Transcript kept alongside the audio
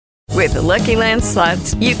With the Lucky Land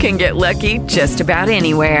Slots, you can get lucky just about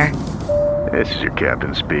anywhere. This is your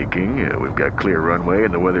captain speaking. We've got clear runway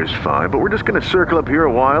and the weather's fine, but we're just going to circle up here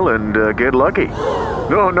a while and get lucky.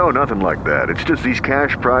 No, nothing like that. It's just these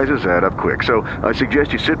cash prizes add up quick. So I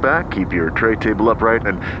suggest you sit back, keep your tray table upright,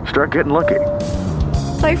 and start getting lucky.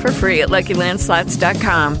 Play for free at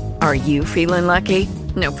LuckyLandSlots.com. Are you feeling lucky?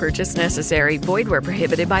 No purchase necessary. Void where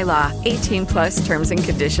prohibited by law. 18 plus terms and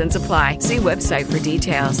conditions apply. See website for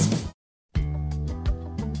details.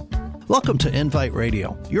 Welcome to Invite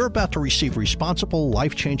Radio. You're about to receive responsible,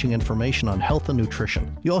 life-changing information on health and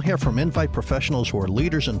nutrition. You'll hear from Invite professionals who are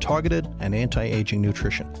leaders in targeted and anti-aging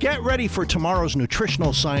nutrition. Get ready for tomorrow's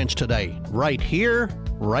nutritional science today, right here,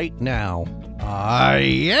 right now.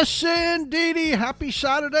 Yes, indeedy. Happy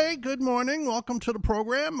Saturday. Good morning. Welcome to the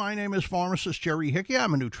program. My name is Pharmacist Jerry Hickey.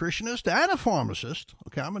 I'm a nutritionist and a pharmacist.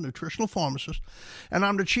 Okay, I'm a nutritional pharmacist, and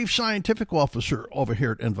I'm the Chief Scientific Officer over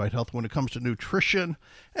here at Invite Health when it comes to nutrition.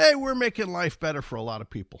 Hey, we're making life better for a lot of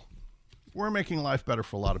people.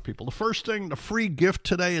 The first thing, the free gift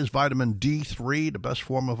today is vitamin D3, the best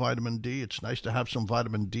form of vitamin D. It's nice to have some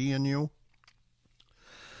vitamin D in you.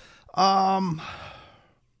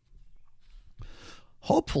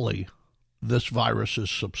 Hopefully, this virus is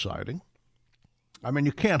subsiding. I mean,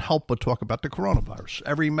 you can't help but talk about the coronavirus.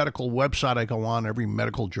 Every medical website I go on, every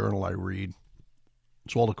medical journal I read,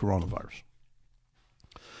 it's all the coronavirus.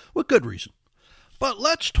 With good reason. But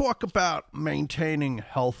let's talk about maintaining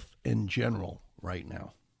health in general right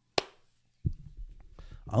now.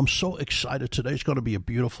 I'm so excited. Today's going to be a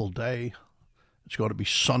beautiful day. It's going to be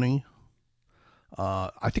sunny.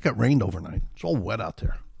 I think it rained overnight. It's all wet out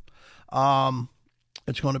there.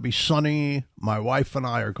 It's going to be sunny. My wife and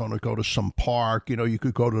I are going to go to some park. You know, you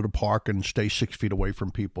could go to the park and stay 6 feet away from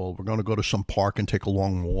people. We're going to go to some park and take a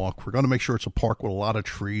long walk. We're going to make sure it's a park with a lot of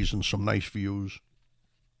trees and some nice views.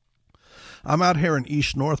 I'm out here in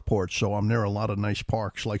East Northport, so I'm near a lot of nice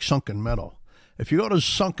parks like Sunken Meadow. If you go to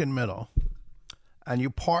Sunken Meadow and you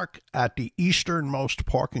park at the easternmost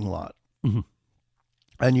parking lot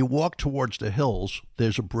and you walk towards the hills,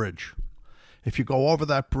 there's a bridge. If you go over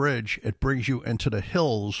that bridge, it brings you into the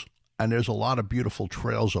hills, and there's a lot of beautiful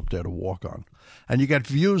trails up there to walk on. And you get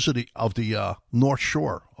views of the North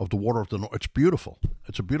Shore, of the water of the North. It's beautiful.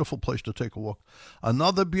 It's a beautiful place to take a walk.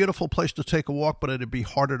 Another beautiful place to take a walk, but it'd be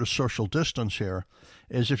harder to social distance here,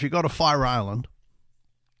 is if you go to Fire Island,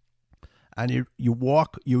 and you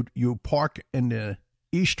park in the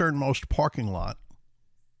easternmost parking lot,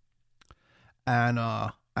 and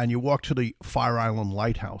you walk to the Fire Island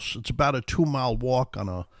Lighthouse. It's about a 2-mile walk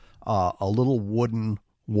on a little wooden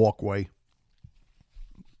walkway.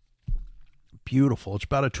 Beautiful. It's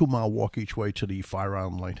about a 2-mile walk each way to the Fire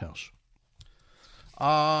Island Lighthouse.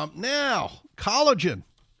 Now, collagen.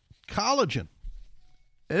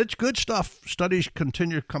 It's good stuff. Studies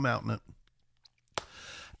continue to come out in it.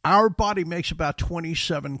 Our body makes about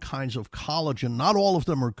 27 kinds of collagen. Not all of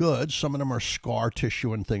them are good. Some of them are scar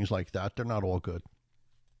tissue and things like that. They're not all good.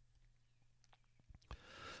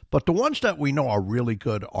 But the ones that we know are really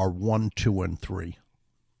good are 1, 2, and 3.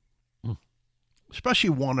 Especially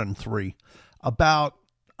 1 and 3. About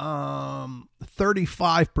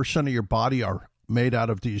 35% of your body are made out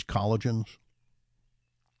of these collagens.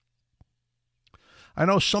 I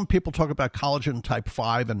know some people talk about collagen type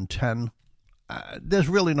 5 and 10. There's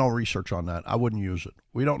really no research on that. I wouldn't use it.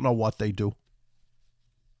 We don't know what they do.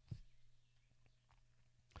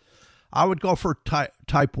 I would go for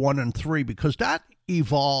type 1 and 3 because that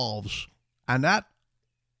evolves and that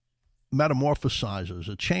metamorphosizes.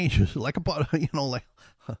 It changes like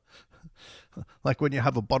like when you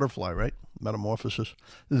have a butterfly, right? Metamorphosis.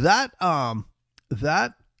 That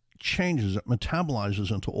changes, it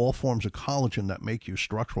metabolizes into all forms of collagen that make you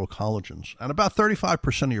structural collagens. And about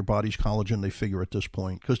 35% of your body's collagen, they figure at this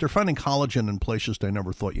point, because they're finding collagen in places they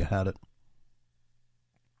never thought you had it.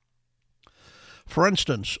 For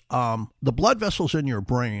instance, the blood vessels in your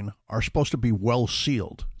brain are supposed to be well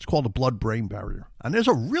sealed. It's called a blood-brain barrier. And there's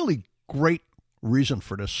a really great reason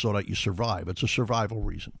for this so that you survive. It's a survival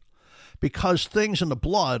reason. Because things in the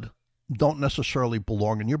blood don't necessarily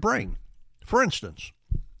belong in your brain. For instance,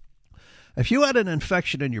 if you had an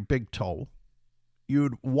infection in your big toe,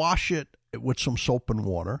 you'd wash it with some soap and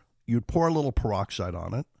water. You'd pour a little peroxide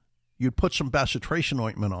on it. You'd put some bacitracin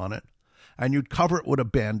ointment on it. And you'd cover it with a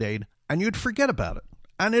Band-Aid. And you'd forget about it.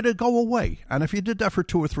 And it'd go away. And if you did that for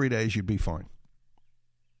 2 or 3 days, you'd be fine.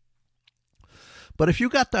 But if you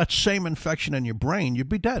got that same infection in your brain, you'd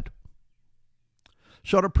be dead.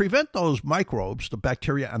 So to prevent those microbes, the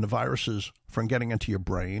bacteria and the viruses, from getting into your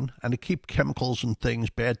brain, and to keep chemicals and things,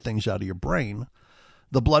 bad things out of your brain,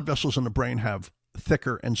 the blood vessels in the brain have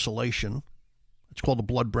thicker insulation. It's called the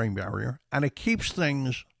blood-brain barrier, and it keeps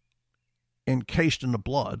things encased in the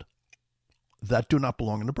blood that do not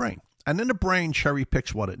belong in the brain. And then the brain cherry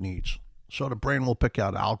picks what it needs. So the brain will pick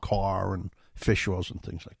out Alcar and fish oils and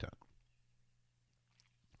things like that.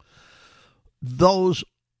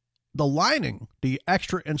 The lining, the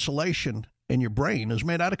extra insulation in your brain is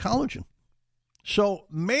made out of collagen. So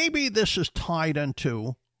maybe this is tied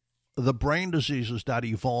into the brain diseases that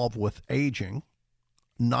evolve with aging,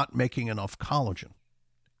 not making enough collagen.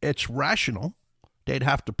 It's rational. They'd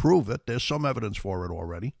have to prove it. There's some evidence for it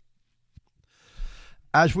already.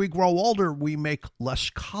 As we grow older, we make less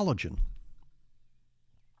collagen.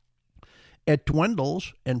 It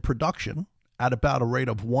dwindles in production at about a rate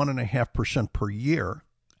of 1.5% per year,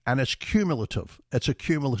 and it's cumulative. It's a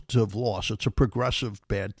cumulative loss. It's a progressive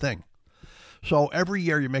bad thing. So every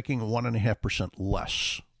year you're making 1.5%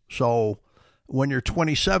 less. So when you're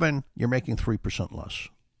 27, you're making 3% less.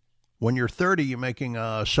 When you're 30, you're making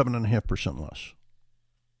 7.5% less.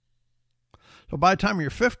 So by the time you're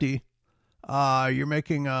 50, you're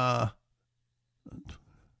making about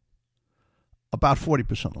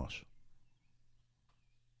 40% less.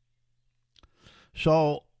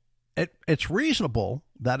 So it's reasonable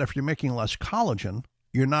that if you're making less collagen,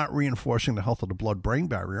 you're not reinforcing the health of the blood-brain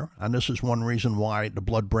barrier. And this is one reason why the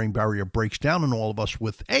blood-brain barrier breaks down in all of us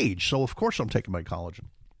with age. So, of course, I'm taking my collagen.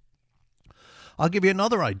 I'll give you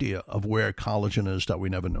another idea of where collagen is that we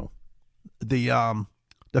never knew. The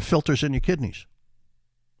filters in your kidneys.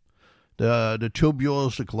 The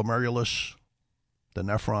tubules, the glomerulus, the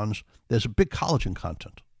nephrons, there's a big collagen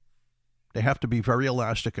content. They have to be very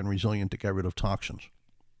elastic and resilient to get rid of toxins.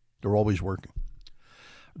 They're always working.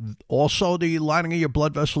 Also, the lining of your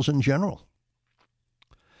blood vessels in general.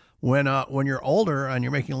 When you're older and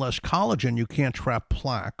you're making less collagen, you can't trap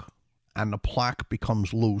plaque, and the plaque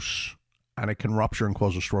becomes loose, and it can rupture and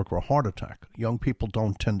cause a stroke or a heart attack. Young people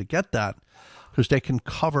don't tend to get that because they can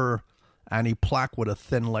cover any plaque with a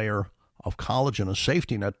thin layer of collagen, a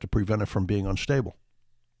safety net, to prevent it from being unstable.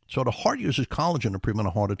 So the heart uses collagen to prevent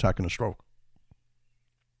a heart attack and a stroke.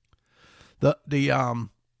 The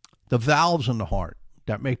valves in the heart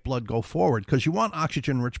that make blood go forward, because you want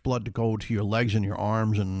oxygen-rich blood to go to your legs and your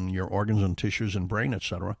arms and your organs and tissues and brain,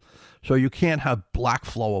 etc. So you can't have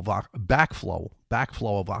backflow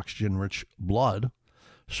of oxygen-rich blood.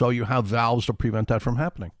 So you have valves to prevent that from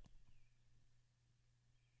happening.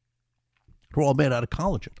 They're all made out of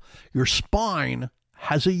collagen. Your spine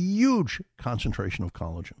has a huge concentration of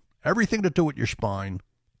collagen. Everything to do with your spine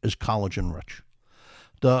is collagen-rich.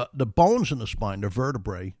 The bones in the spine, the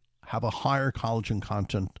vertebrae, have a higher collagen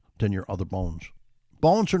content than your other bones.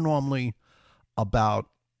 Bones are normally about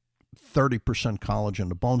 30% collagen.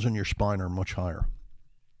 The bones in your spine are much higher.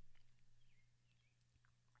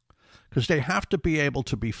 Because they have to be able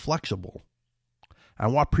to be flexible.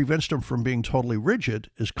 And what prevents them from being totally rigid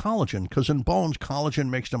is collagen. Because in bones, collagen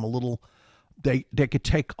makes them a little, they could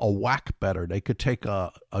take a whack better. They could take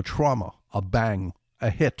a trauma, a bang,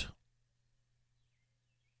 a hit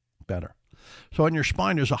better. So in your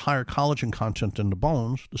spine, there's a higher collagen content in the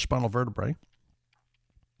bones, the spinal vertebrae.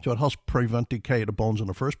 So it helps prevent decay of the bones in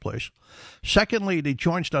the first place. Secondly, the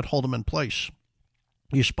joints that hold them in place.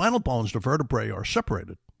 Your spinal bones, the vertebrae, are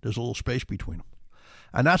separated. There's a little space between them.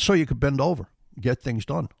 And that's so you could bend over, get things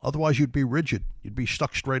done. Otherwise, you'd be rigid. You'd be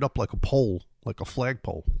stuck straight up like a pole, like a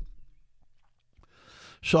flagpole.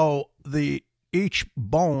 So each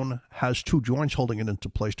bone has two joints holding it into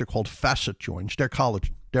place. They're called facet joints. They're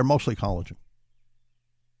collagen. They're mostly collagen.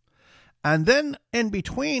 And then in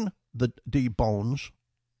between the bones,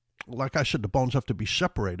 like I said, the bones have to be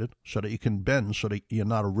separated so that you can bend, so that you're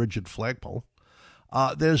not a rigid flagpole.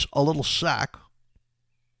 There's a little sac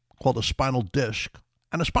called a spinal disc.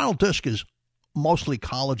 And a spinal disc is mostly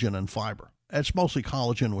collagen and fiber. It's mostly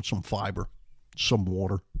collagen with some fiber, some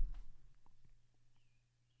water.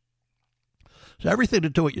 So everything to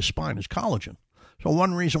do with your spine is collagen. So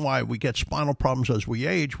one reason why we get spinal problems as we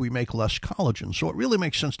age, we make less collagen. So it really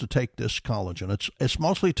makes sense to take this collagen. It's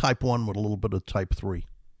mostly type 1 with a little bit of type 3.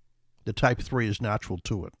 The type 3 is natural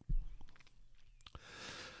to it.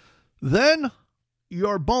 Then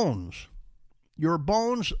your bones. Your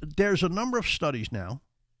bones, there's a number of studies now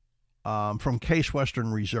from Case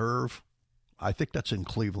Western Reserve. I think that's in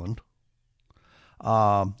Cleveland.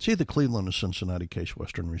 It's either Cleveland or Cincinnati, Case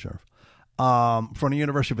Western Reserve. From the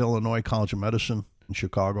University of Illinois College of Medicine in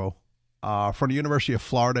Chicago. From the University of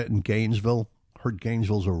Florida in Gainesville. Heard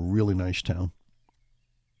Gainesville's a really nice town.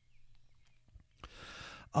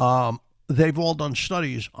 They've all done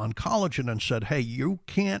studies on collagen and said, hey, you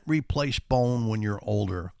can't replace bone when you're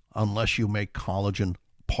older unless you make collagen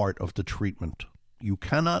part of the treatment. You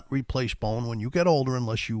cannot replace bone when you get older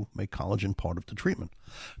unless you make collagen part of the treatment.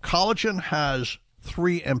 Collagen has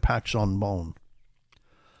 3 impacts on bone.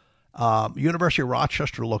 University of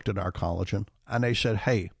Rochester looked at our collagen, and they said,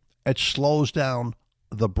 hey, it slows down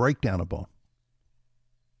the breakdown of bone.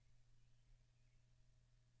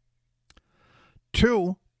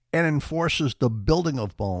 2, it enforces the building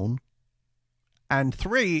of bone. And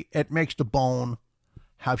 3, it makes the bone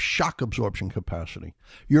have shock absorption capacity.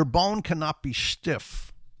 Your bone cannot be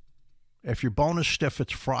stiff. If your bone is stiff,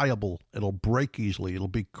 it's friable. It'll break easily. It'll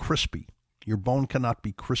be crispy. Your bone cannot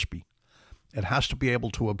be crispy. It has to be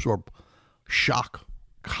able to absorb shock.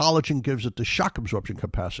 Collagen gives it the shock absorption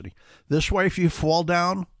capacity. This way, if you fall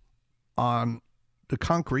down on the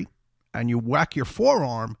concrete and you whack your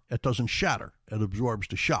forearm, it doesn't shatter. It absorbs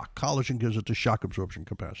the shock. Collagen gives it the shock absorption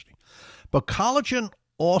capacity. But collagen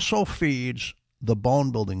also feeds the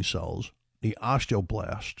bone-building cells, the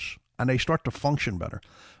osteoblasts, and they start to function better.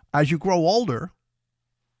 As you grow older,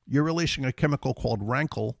 you're releasing a chemical called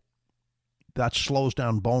rankle that slows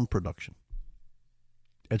down bone production.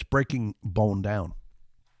 It's breaking bone down.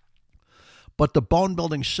 But the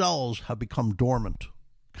bone-building cells have become dormant.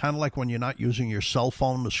 Kind of like when you're not using your cell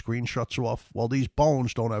phone, the screen shuts off. Well, these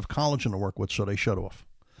bones don't have collagen to work with, so they shut off.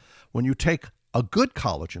 When you take a good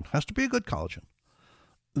collagen, has to be a good collagen,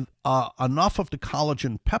 enough of the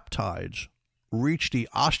collagen peptides reach the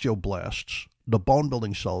osteoblasts, the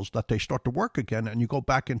bone-building cells, that they start to work again, and you go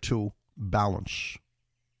back into balance.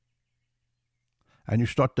 And you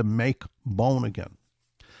start to make bone again.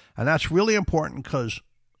 And that's really important because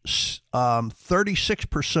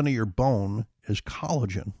 36% of your bone is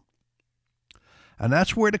collagen. And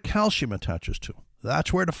that's where the calcium attaches to.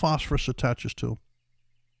 That's where the phosphorus attaches to.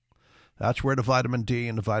 That's where the vitamin D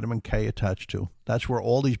and the vitamin K attach to. That's where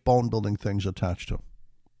all these bone-building things attach to.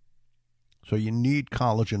 So you need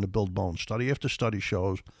collagen to build bone. Study after study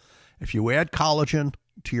shows if you add collagen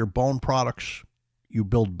to your bone products, you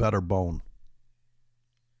build better bone.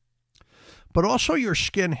 But also your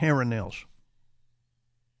skin, hair, and nails.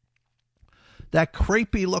 That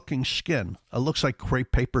crepey-looking skin, it looks like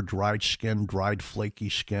crepe paper, dried skin, dried flaky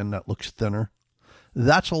skin that looks thinner.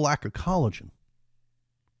 That's a lack of collagen.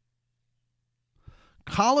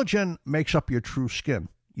 Collagen makes up your true skin,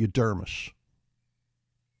 your dermis.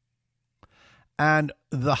 And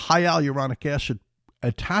the high hyaluronic acid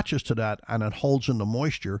attaches to that and it holds in the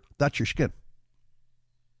moisture. That's your skin.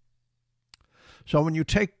 So when you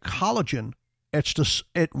take collagen,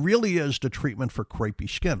 it really is the treatment for crepey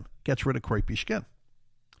skin. Gets rid of crepey skin.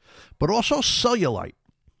 But also cellulite.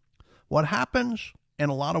 What happens in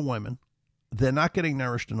a lot of women, they're not getting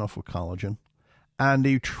nourished enough with collagen, and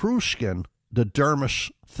the true skin, the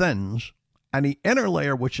dermis, thins, and the inner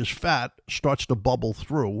layer, which is fat, starts to bubble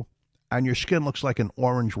through, and your skin looks like an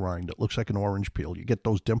orange rind. It looks like an orange peel. You get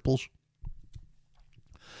those dimples.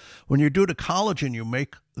 When you do the collagen, you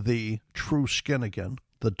make the true skin again,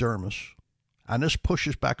 the dermis, and this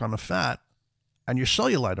pushes back on the fat, and your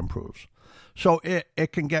cellulite improves. So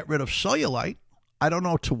it can get rid of cellulite. I don't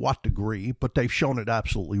know to what degree, but they've shown it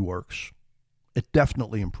absolutely works. It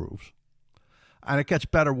definitely improves. And it gets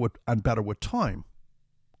better with time.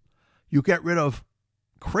 You get rid of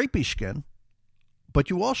crepey skin, but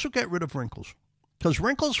you also get rid of wrinkles. Because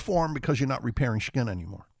wrinkles form because you're not repairing skin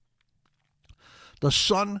anymore. The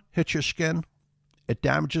sun hits your skin, it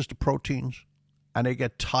damages the proteins, and they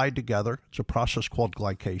get tied together. It's a process called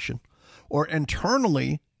glycation. Or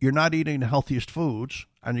internally, you're not eating the healthiest foods,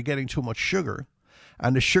 and you're getting too much sugar,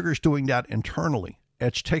 and the sugar's doing that internally.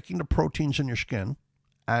 It's taking the proteins in your skin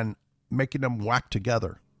and making them whack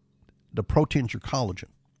together. The proteins are collagen.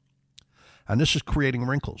 And this is creating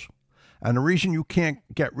wrinkles. And the reason you can't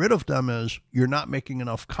get rid of them is you're not making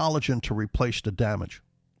enough collagen to replace the damage.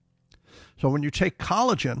 So when you take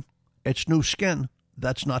collagen, it's new skin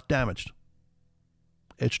that's not damaged.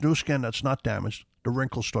 It's new skin that's not damaged. The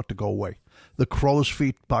wrinkles start to go away. The crow's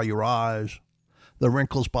feet by your eyes, the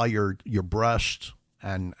wrinkles by your breast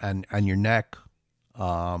and your neck,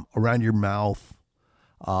 around your mouth,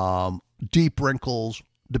 deep wrinkles,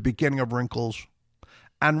 the beginning of wrinkles.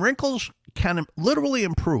 And wrinkles can literally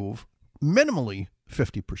improve minimally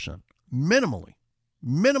 50%. Minimally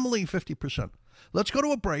 50%. Let's go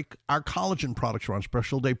to a break. Our collagen products are on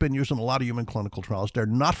special. They've been used in a lot of human clinical trials. They're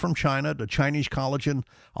not from China. The Chinese collagen,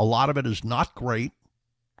 a lot of it is not great.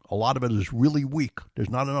 A lot of it is really weak. There's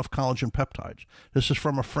not enough collagen peptides. This is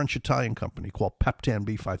from a French-Italian company called Peptan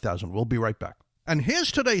B5000. We'll be right back. And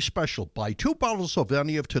here's today's special. Buy 2 bottles of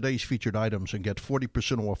any of today's featured items and get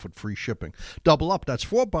 40% off with free shipping. Double up, that's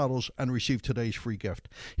 4 bottles, and receive today's free gift.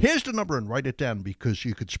 Here's the number, and write it down, because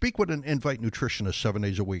you could speak with an Invite nutritionist 7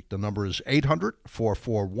 days a week. The number is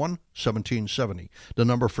 800-441-1770. The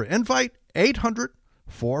number for Invite,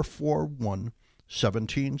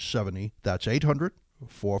 800-441-1770. That's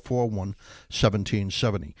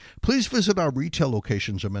 800-441-1770. Please visit our retail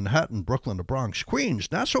locations in Manhattan, Brooklyn, the Bronx,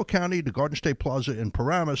 Queens, Nassau County, the Garden State Plaza in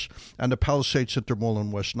Paramus, and the Palisades Center Mall in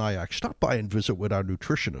West Nyack. Stop by and visit with our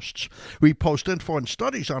nutritionists. We post info and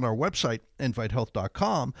studies on our website,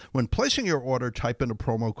 invitehealth.com. When placing your order, type in the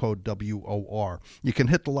promo code WOR. You can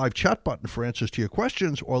hit the live chat button for answers to your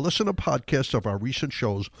questions or listen to podcasts of our recent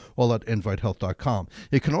shows, all at invitehealth.com.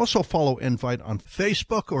 You can also follow Invite on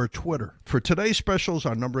Facebook or Twitter. For today's special,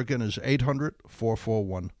 our number again is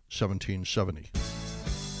 800-441-1770.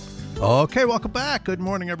 Okay, welcome back. Good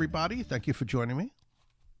morning, everybody. Thank you for joining me.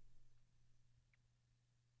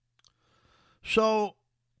 So,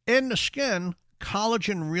 in the skin,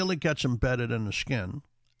 collagen really gets embedded in the skin,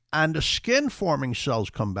 and the skin-forming cells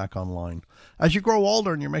come back online. As you grow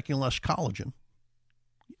older and you're making less collagen,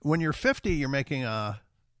 when you're 50, you're making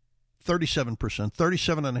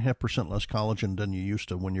 37.5% less collagen than you used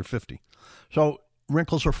to when you're 50. So,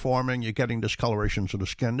 wrinkles are forming, you're getting discolorations of the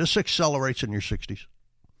skin. This accelerates in your 60s.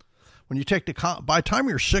 When you take by the time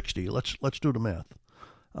you're 60, let's do the math.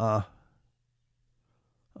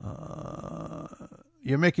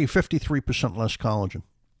 You're making 53% less collagen.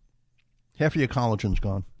 Half of your collagen's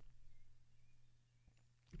gone.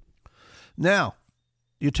 Now,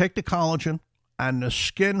 you take the collagen, and the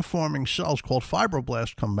skin-forming cells called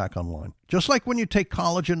fibroblasts come back online. Just like when you take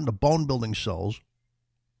collagen, the bone-building cells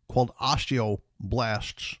called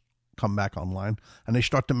osteoblasts come back online, and they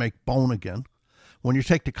start to make bone again. When you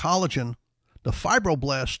take the collagen, the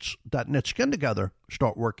fibroblasts that knit skin together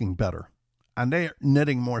start working better, and they're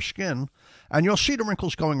knitting more skin, and you'll see the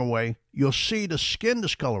wrinkles going away. You'll see the skin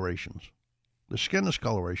discolorations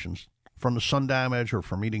from the sun damage or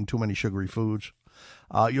from eating too many sugary foods.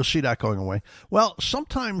 You'll see that going away. Well,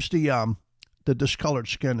 sometimes the discolored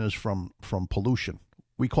skin is from pollution.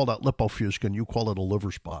 We call that lipofuscin. Skin. You call it a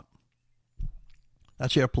liver spot.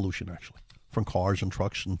 That's air pollution, actually, from cars and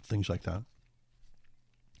trucks and things like that.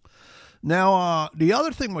 Now, the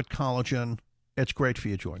other thing with collagen, it's great for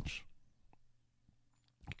your joints.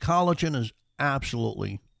 Collagen is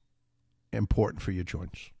absolutely important for your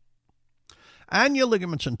joints. And your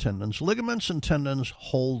ligaments and tendons. Ligaments and tendons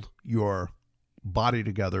hold your body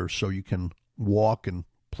together so you can walk and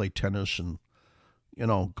play tennis and,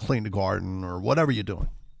 clean the garden or whatever you're doing,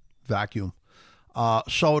 vacuum.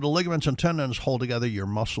 So the ligaments and tendons hold together your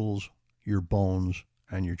muscles, your bones,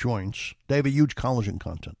 and your joints. They have a huge collagen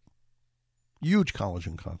content.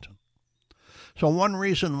 So one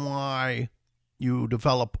reason why you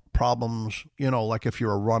develop problems, like if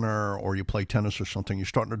you're a runner or you play tennis or something, you're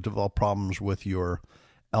starting to develop problems with your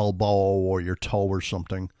elbow or your toe or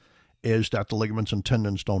something, is that the ligaments and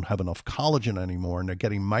tendons don't have enough collagen anymore, and they're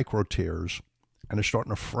getting micro tears, and they're starting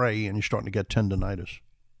to fray, and you're starting to get tendonitis.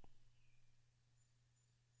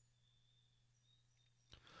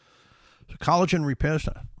 So collagen repairs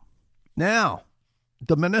that. Now,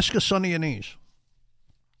 the meniscus under your knees.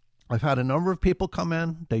 I've had a number of people come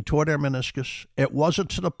in. They tore their meniscus. It wasn't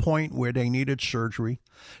to the point where they needed surgery.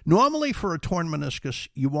 Normally, for a torn meniscus,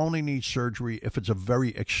 you only need surgery if it's a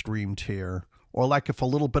very extreme tear, or like if a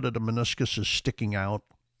little bit of the meniscus is sticking out.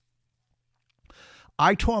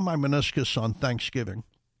 I tore my meniscus on Thanksgiving,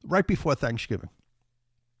 right before Thanksgiving.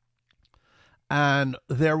 And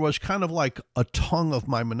there was kind of like a tongue of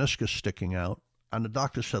my meniscus sticking out. And the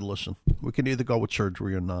doctor said, listen, we can either go with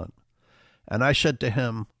surgery or not. And I said to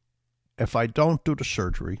him, if I don't do the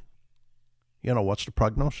surgery, what's the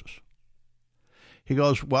prognosis? He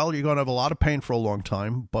goes, well, you're going to have a lot of pain for a long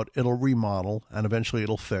time, but it'll remodel and eventually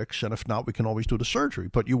it'll fix. And if not, we can always do the surgery,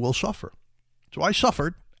 but you will suffer. So I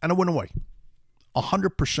suffered and it went away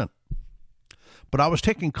 100%. But I was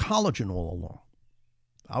taking collagen all along.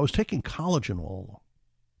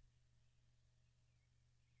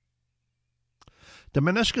 The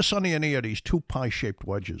meniscus under your knee are these 2 pie-shaped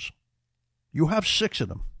wedges. You have 6 of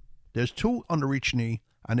them. There's 2 under each knee,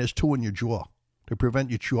 and there's 2 in your jaw to prevent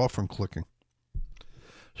your jaw from clicking.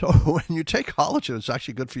 So when you take collagen, it's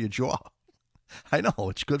actually good for your jaw. I know,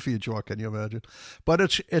 it's good for your jaw, can you imagine? But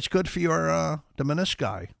it's good for your the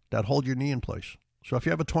menisci that hold your knee in place. So if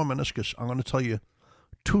you have a torn meniscus, I'm going to tell you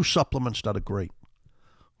 2 supplements that are great.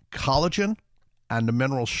 Collagen and the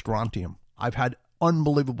mineral strontium. I've had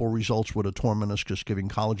unbelievable results with a torn meniscus, giving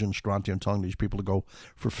collagen, strontium, telling these people to go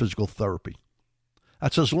for physical therapy.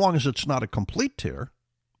 That's as long as it's not a complete tear.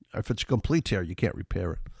 If it's a complete tear, you can't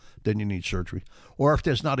repair it. Then you need surgery. Or if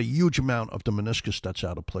there's not a huge amount of the meniscus that's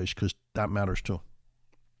out of place, because that matters too.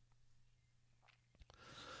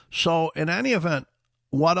 So in any event,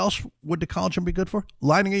 what else would the collagen be good for?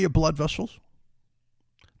 Lining of your blood vessels,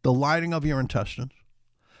 the lining of your intestines.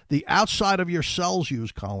 The outside of your cells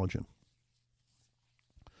use collagen.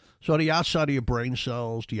 So the outside of your brain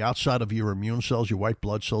cells, the outside of your immune cells, your white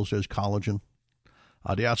blood cells, there's collagen.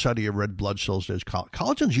 The outside of your red blood cells, there's collagen.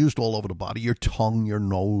 Collagen's used all over the body, your tongue, your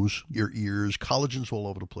nose, your ears. Collagen's all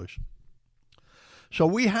over the place. So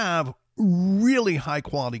we have really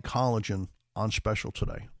high-quality collagen on special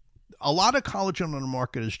today. A lot of collagen on the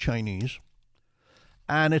market is Chinese,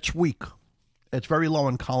 and it's weak. It's very low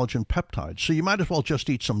in collagen peptides. So you might as well just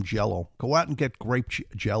eat some Jell-O. Go out and get grape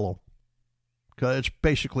Jell-O, because it's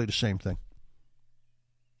basically the same thing.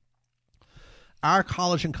 Our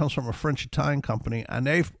collagen comes from a French-Italian company, and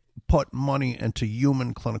they've put money into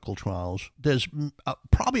human clinical trials. There's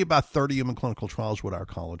probably about 30 human clinical trials with our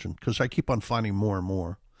collagen, because I keep on finding more and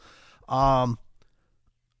more.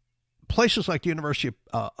 Places like the University,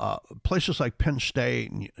 places like Penn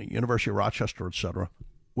State and University of Rochester, etc.,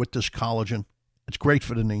 with this collagen, it's great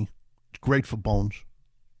for the knee. It's great for bones.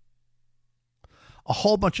 A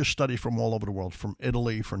whole bunch of studies from all over the world, from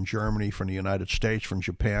Italy, from Germany, from the United States, from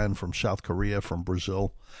Japan, from South Korea, from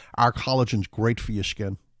Brazil. Our collagen's great for your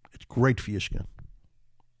skin. It's great for your skin.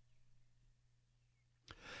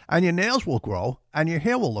 And your nails will grow, and your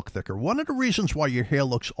hair will look thicker. One of the reasons why your hair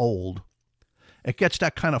looks old, it gets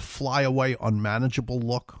that kind of fly-away, unmanageable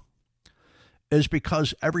look, is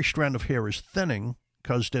because every strand of hair is thinning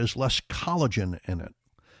because there's less collagen in it.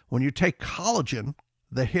 When you take collagen,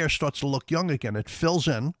 the hair starts to look young again. It fills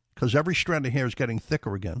in because every strand of hair is getting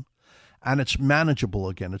thicker again, and it's manageable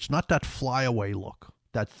again. It's not that flyaway look,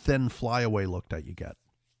 that thin flyaway look that you get.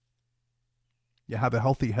 You have a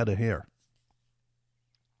healthy head of hair.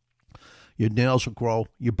 Your nails will grow.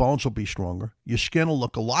 Your bones will be stronger. Your skin will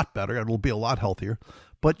look a lot better. It'll be a lot healthier.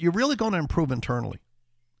 But you're really going to improve internally.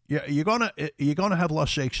 You're going to have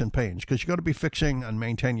less aches and pains because you're going to be fixing and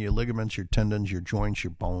maintaining your ligaments, your tendons, your joints,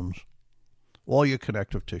 your bones, all your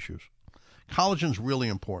connective tissues. Collagen's really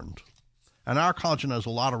important. And our collagen has a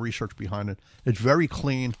lot of research behind it. It's very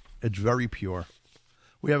clean. It's very pure.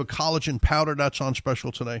 We have a collagen powder that's on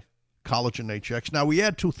special today, Collagen HX. Now, we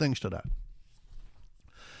add two things to that.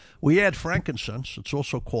 We add frankincense. It's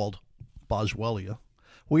also called boswellia.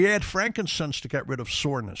 We add frankincense to get rid of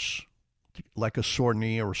soreness, like a sore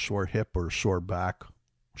knee or a sore hip or a sore back,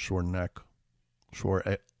 sore neck, sore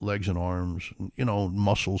legs and arms,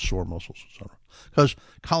 muscles, sore muscles, etc. Because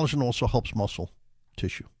collagen also helps muscle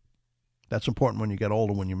tissue. That's important when you get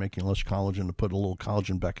older, when you're making less collagen, to put a little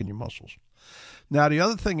collagen back in your muscles. Now, the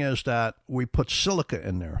other thing is that we put silica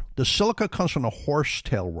in there. The silica comes from a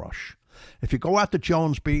horsetail rush. If you go out to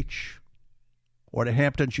Jones Beach or the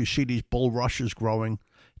Hamptons, you see these bulrushes growing.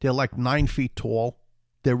 They're like 9 feet tall.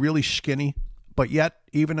 They're really skinny, but yet,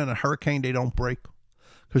 even in a hurricane, they don't break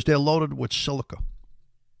because they're loaded with silica.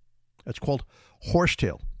 It's called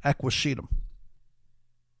horsetail, equisetum.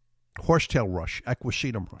 Horsetail rush,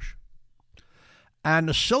 equisetum rush. And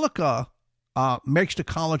the silica makes the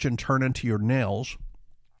collagen turn into your nails,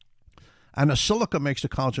 and the silica makes the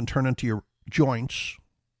collagen turn into your joints.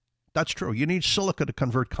 That's true. You need silica to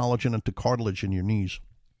convert collagen into cartilage in your knees.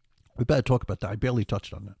 We better talk about that. I barely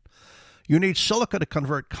touched on that. You need silica to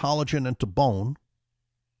convert collagen into bone.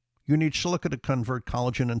 You need silica to convert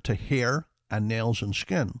collagen into hair and nails and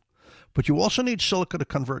skin. But you also need silica to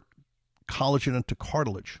convert collagen into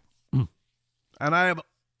cartilage. And I have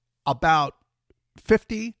about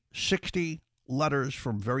 50, 60 letters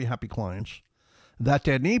from very happy clients that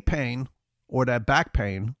their knee pain or their back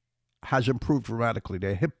pain has improved dramatically,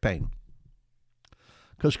 their hip pain.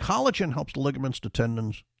 Because collagen helps the ligaments, the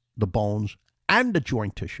tendons, the bones, and the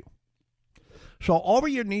joint tissue. So over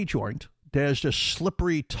your knee joint, there's this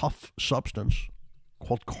slippery, tough substance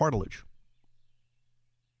called cartilage.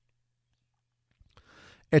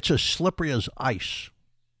 It's as slippery as ice.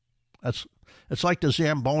 It's like the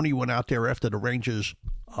Zamboni went out there after the Rangers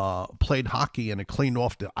played hockey and it cleaned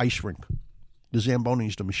off the ice rink. The Zamboni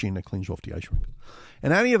is the machine that cleans off the ice rink.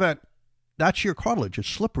 In any event, that's your cartilage. It's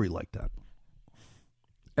slippery like that.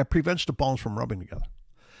 It prevents the bones from rubbing together.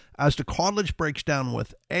 As the cartilage breaks down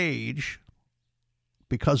with age,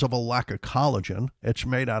 because of a lack of collagen, it's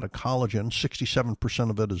made out of collagen. 67%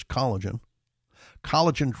 of it is collagen.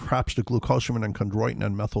 Collagen traps the glucosamine and chondroitin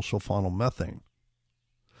and methylsulfonylmethane.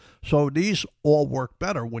 So these all work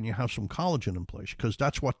better when you have some collagen in place because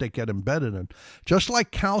that's what they get embedded in. Just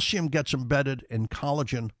like calcium gets embedded in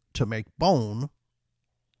collagen to make bone,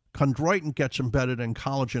 chondroitin gets embedded in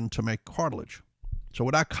collagen to make cartilage. So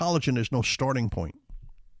without collagen, there's no starting point.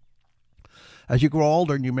 As you grow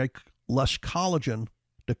older and you make less collagen,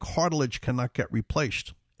 the cartilage cannot get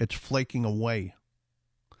replaced. It's flaking away.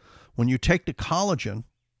 When you take the collagen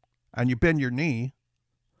and you bend your knee,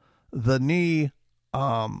 the knee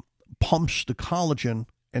pumps the collagen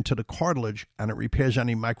into the cartilage and it repairs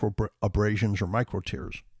any micro abrasions or micro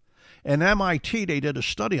tears. In MIT, they did a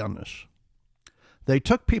study on this. They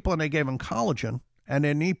took people and they gave them collagen and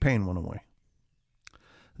their knee pain went away.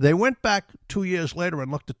 They went back 2 years later and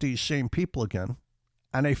looked at these same people again,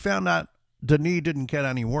 and they found out the knee didn't get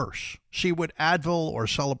any worse. See, with Advil or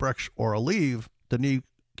Celebrex or Aleve, the knee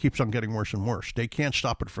keeps on getting worse and worse. They can't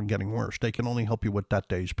stop it from getting worse. They can only help you with that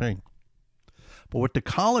day's pain. But with the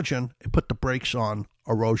collagen, it put the brakes on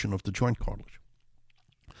erosion of the joint cartilage.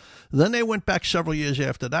 Then they went back several years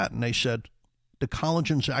after that, and they said the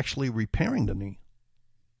collagen's actually repairing the knee.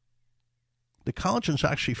 The collagen's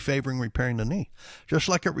actually favoring repairing the knee. Just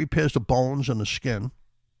like it repairs the bones and the skin,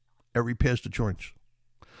 it repairs the joints.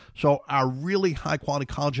 So our really high-quality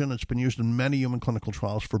collagen that's been used in many human clinical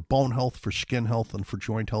trials for bone health, for skin health, and for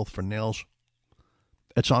joint health, for nails,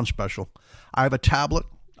 it's on special. I have a tablet.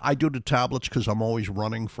 I do the tablets because I'm always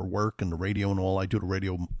running for work and the radio and all. I do the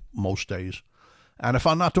radio most days. And if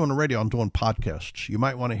I'm not doing the radio, I'm doing podcasts. You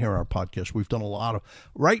might want to hear our podcast. We've done a lot of...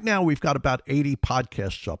 Right now, we've got about 80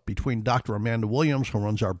 podcasts up between Dr. Amanda Williams, who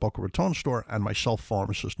runs our Boca Raton store, and myself,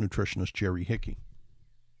 pharmacist, nutritionist Jerry Hickey.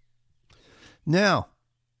 Now,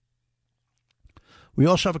 we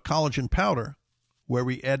also have a collagen powder where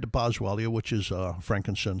we add the boswellia, which is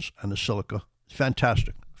frankincense, and the silica.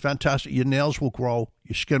 Fantastic. Fantastic. Your nails will grow.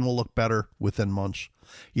 Your skin will look better within months.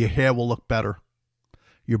 Your hair will look better.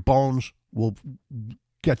 Your bones will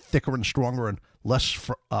get thicker and stronger and less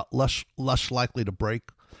likely to break.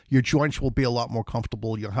 Your joints will be a lot more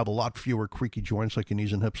comfortable. You'll have a lot fewer creaky joints like your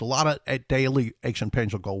knees and hips. A lot of daily aches and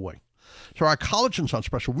pains will go away. So our collagen's on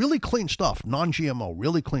special. Really clean stuff. Non-GMO.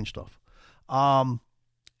 Really clean stuff.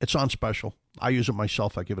 It's on special. I use it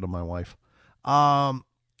myself. I give it to my wife.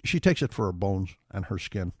 She takes it for her bones and her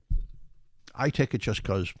skin. I take it just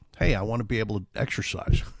because, hey, I want to be able to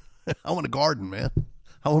exercise. I want to garden, man.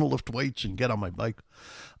 I want to lift weights and get on my bike.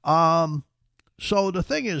 So the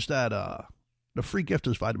thing is that the free gift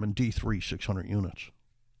is vitamin D3, 600 units.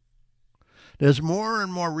 There's more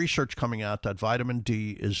and more research coming out that vitamin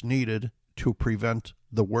D is needed to prevent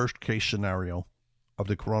the worst case scenario of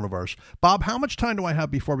the coronavirus. Bob, how much time do I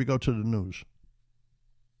have before we go to the news?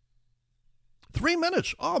 3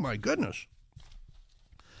 minutes. Oh, my goodness.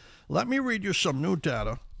 Let me read you some new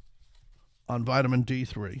data on vitamin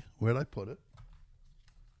D3. Where'd I put it?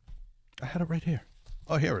 I had it right here.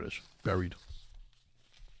 Oh, here it is, buried.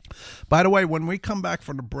 By the way, when we come back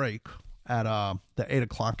from the break at the 8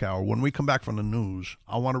 o'clock hour, when we come back from the news,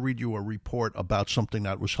 I want to read you a report about something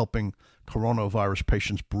that was helping coronavirus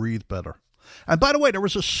patients breathe better. And by the way, there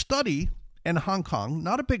was a study in Hong Kong,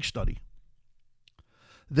 not a big study.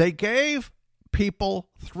 They gave people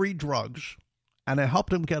 3 drugs, and it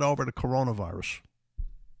helped them get over the coronavirus.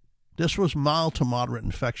 This was mild to moderate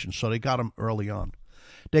infection, so they got them early on.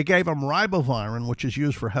 They gave them ribavirin, which is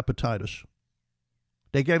used for hepatitis.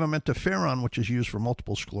 They gave them interferon, which is used for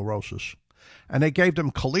multiple sclerosis. And they gave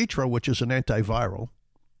them Kaletra, which is an antiviral.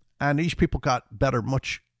 And these people got better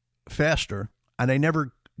much faster, and they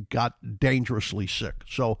never got dangerously sick.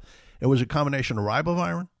 So it was a combination of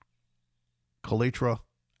ribavirin, Kaletra,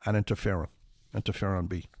 and interferon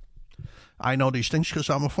B. I know these things because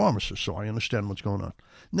I'm a pharmacist, so I understand what's going on.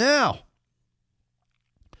 Now,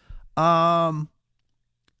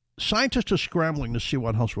 scientists are scrambling to see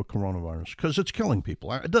what helps with coronavirus because it's killing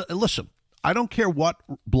people. Listen, I don't care what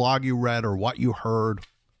blog you read or what you heard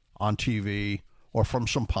on TV or from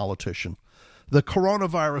some politician. The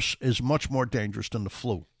coronavirus is much more dangerous than the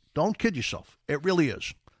flu. Don't kid yourself. It really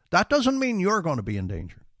is. That doesn't mean you're going to be in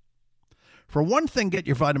danger. For one thing, get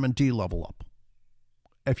your vitamin D level up.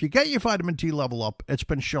 If you get your vitamin D level up, it's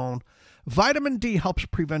been shown vitamin D helps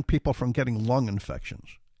prevent people from getting lung infections.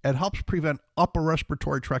 It helps prevent upper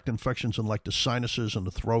respiratory tract infections in like the sinuses and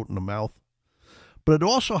the throat and the mouth. But it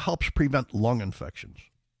also helps prevent lung infections.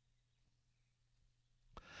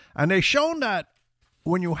 And they've shown that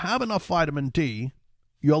when you have enough vitamin D,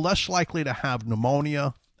 you're less likely to have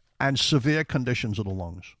pneumonia and severe conditions of the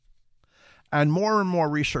lungs. And more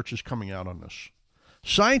research is coming out on this.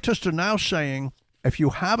 Scientists are now saying if you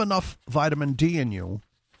have enough vitamin D in you,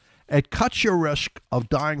 it cuts your risk of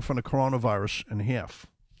dying from the coronavirus in half.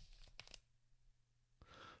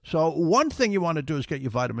 So one thing you want to do is get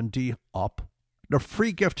your vitamin D up. The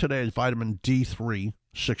free gift today is vitamin D3,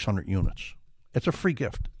 600 units. It's a free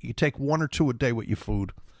gift. You take 1 or 2 a day with your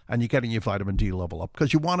food, and you're getting your vitamin D level up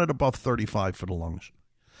because you want it above 35 for the lungs.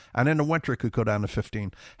 And in the winter, it could go down to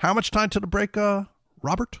 15. How much time to the break,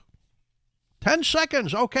 Robert? 10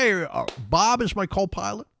 seconds. Okay, Bob is my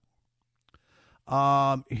co-pilot.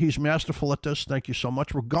 He's masterful at this. Thank you so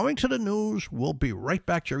much. We're going to the news. We'll be right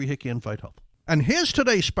back. Jerry Hickey, Invite Health. And here's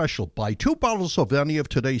today's special. Buy 2 bottles of any of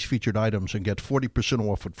today's featured items and get 40%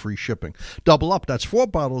 off with free shipping. Double up. That's 4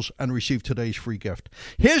 bottles and receive today's free gift.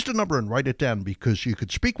 Here's the number and write it down because you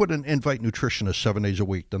could speak with an Invite nutritionist 7 days a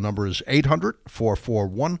week. The number is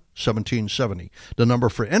 800-441-1770. The number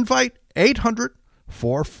for Invite,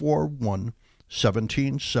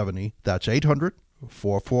 800-441-1770. That's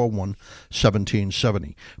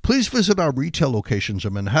 800-441-1770. Please visit our retail locations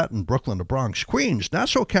in Manhattan, Brooklyn, the Bronx, Queens,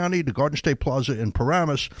 Nassau County, the Garden State Plaza in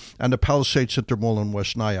Paramus, and the Palisades Center Mall in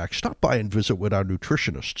West Nyack. Stop by and visit with our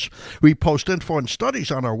nutritionists. We post info and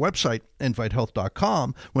studies on our website,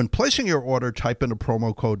 invitehealth.com. When placing your order, type in the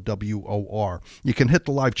promo code WOR. You can hit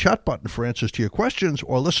the live chat button for answers to your questions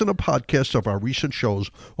or listen to podcasts of our recent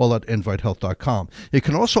shows, all at invitehealth.com. You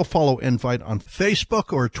can also follow Invite on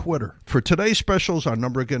Facebook or Twitter. For today's special, our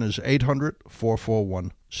number again is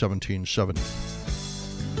 800-441-1770.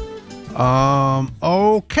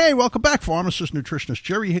 Okay, welcome back, pharmacist, nutritionist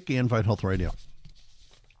Jerry Hickey, Invite Health Radio.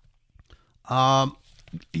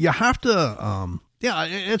 You have to,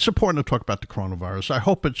 it's important to talk about the coronavirus. I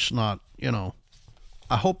hope it's not, I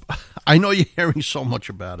know you're hearing so much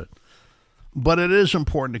about it, but it is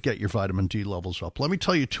important to get your vitamin D levels up. Let me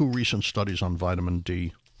tell you 2 recent studies on vitamin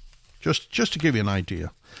D. Just to give you an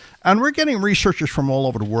idea. And we're getting researchers from all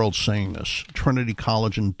over the world saying this. Trinity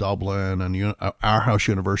College in Dublin and Aarhus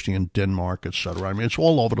University in Denmark, etc. I mean, it's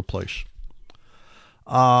all over the place.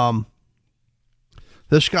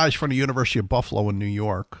 This guy's from the University of Buffalo in New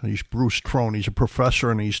York. He's Bruce Trone. He's a professor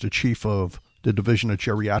and he's the chief of the Division of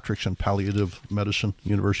Geriatrics and Palliative Medicine,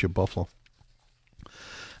 University of Buffalo.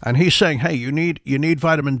 And he's saying, hey, you need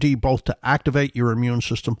vitamin D both to activate your immune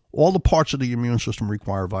system. All the parts of the immune system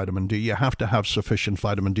require vitamin D. You have to have sufficient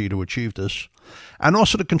vitamin D to achieve this. And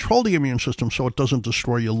also to control the immune system so it doesn't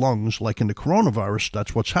destroy your lungs like in the coronavirus.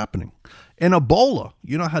 That's what's happening. In Ebola,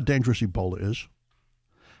 you know how dangerous Ebola is.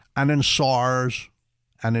 And in SARS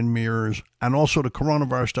and in MERS and also the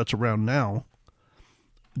coronavirus that's around now.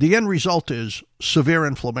 The end result is severe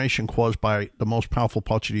inflammation caused by the most powerful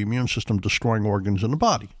parts of the immune system destroying organs in the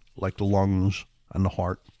body, like the lungs and the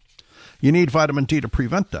heart. You need vitamin D to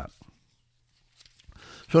prevent that.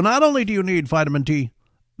 So not only do you need vitamin D,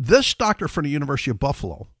 this doctor from the University of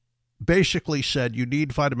Buffalo basically said you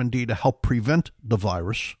need vitamin D to help prevent the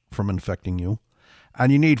virus from infecting you, and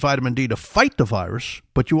you need vitamin D to fight the virus,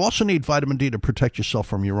 but you also need vitamin D to protect yourself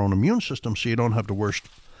from your own immune system so you don't have the worst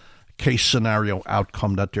case scenario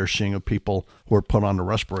outcome that they're seeing of people who are put on the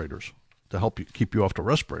respirators to help you keep you off the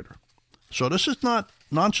respirator. So this is not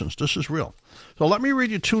nonsense. This is real. So let me read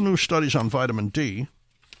you 2 new studies on vitamin D.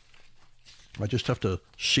 I just have to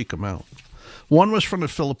seek them out. One was from the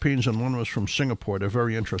Philippines and one was from Singapore. They're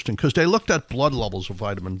very interesting because they looked at blood levels of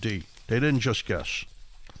vitamin D. They didn't just guess.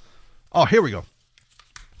 Oh, here we go.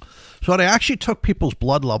 So they actually took people's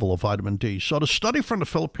blood level of vitamin D. So the study from the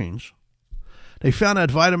Philippines, they found that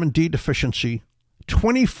vitamin D deficiency,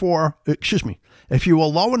 if you were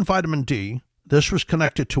low in vitamin D, this was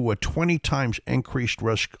connected to a 20 times increased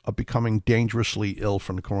risk of becoming dangerously ill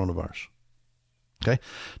from the coronavirus. Okay?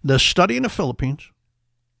 The study in the Philippines,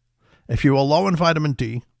 if you were low in vitamin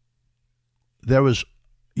D, there was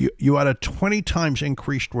you had a 20 times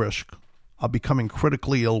increased risk of becoming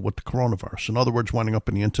critically ill with the coronavirus. In other words, winding up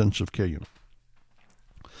in the intensive care unit.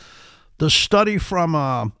 The study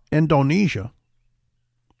from Indonesia,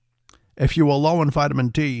 if you were low in vitamin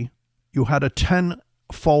D, you had a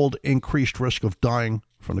 10-fold increased risk of dying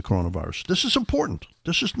from the coronavirus. This is important.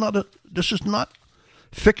 This is not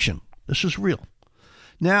fiction. This is real.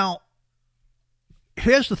 Now,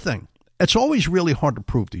 here's the thing. It's always really hard to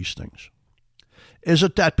prove these things. Is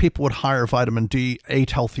it that people with higher vitamin D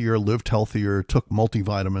ate healthier, lived healthier, took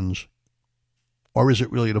multivitamins, or is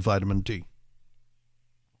it really the vitamin D?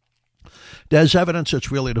 There's evidence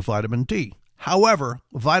it's really the vitamin D. However,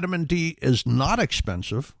 vitamin D is not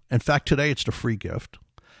expensive. In fact, today it's the free gift,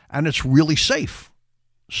 and it's really safe.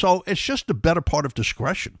 So it's just the better part of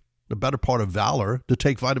discretion, the better part of valor to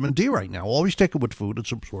take vitamin D right now. Always take it with food.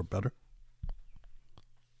 It's absorbed better.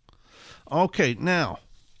 Okay, now,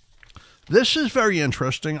 this is very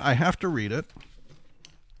interesting. I have to read it.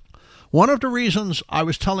 One of the reasons I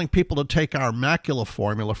was telling people to take our macula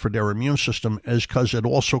formula for their immune system is because it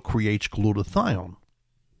also creates glutathione.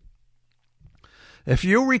 If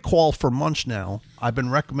you recall, for months now, I've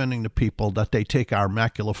been recommending to people that they take our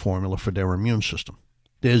Macula formula for their immune system.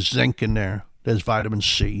 There's zinc in there. There's vitamin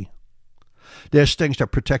C. There's things that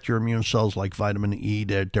protect your immune cells like vitamin E.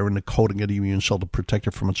 They're in the coating of the immune cell to protect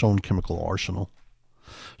it from its own chemical arsenal.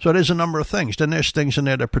 So there's a number of things. Then there's things in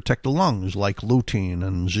there that protect the lungs like lutein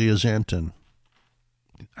and zeaxanthin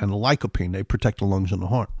and lycopene. They protect the lungs and the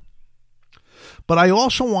heart. But I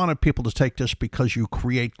also wanted people to take this because you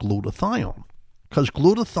create glutathione. Because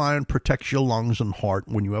glutathione protects your lungs and heart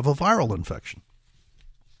when you have a viral infection.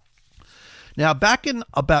 Now, back in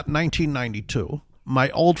about 1992, my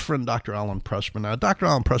old friend, Dr. Alan Pressman. Now, Dr.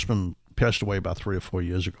 Alan Pressman passed away about 3 or 4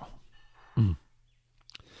 years ago.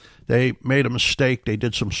 They made a mistake. They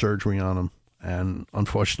did some surgery on him, and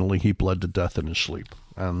unfortunately, he bled to death in his sleep,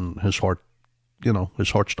 and his heart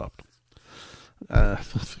stopped.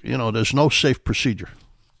 There's no safe procedure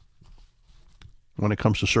when it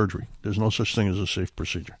comes to surgery. There's no such thing as a safe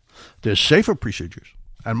procedure. There's safer procedures,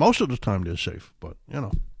 and most of the time they're safe, but,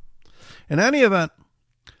 In any event,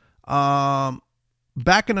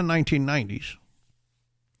 back in the 1990s,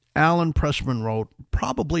 Alan Pressman wrote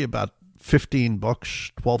probably about 15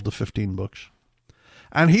 books, 12 to 15 books.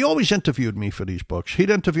 And he always interviewed me for these books.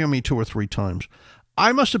 He'd interview me 2 or 3 times.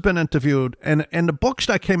 I must have been interviewed, and in the books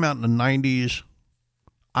that came out in the 90s,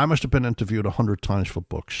 I must have been interviewed 100 times for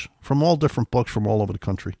books, from all different books from all over the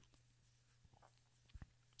country,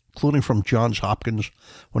 including from Johns Hopkins.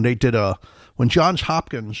 When Johns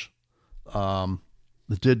Hopkins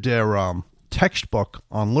did their textbook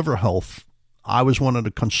on liver health, I was one of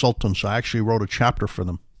the consultants. I actually wrote a chapter for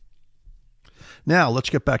them. Now, let's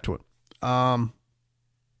get back to it.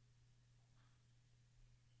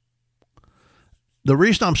 The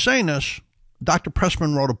reason I'm saying this, Dr.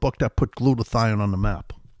 Pressman wrote a book that put glutathione on the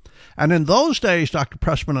map. And in those days, Dr.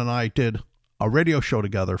 Pressman and I did a radio show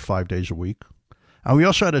together 5 days a week. And we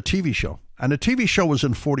also had a TV show. And the TV show was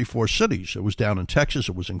in 44 cities. It was down in Texas.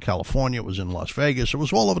 It was in California. It was in Las Vegas. It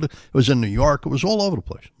was all over. It was in New York. It was all over the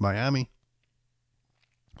place. Miami.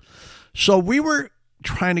 So we were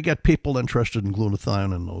trying to get people interested in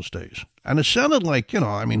glutathione in those days. And it sounded like, who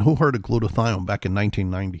heard of glutathione back in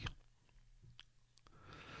 1990?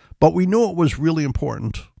 But we knew it was really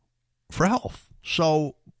important for health.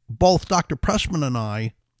 So both Dr. Pressman and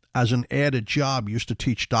I, as an added job, used to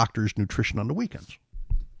teach doctors nutrition on the weekends.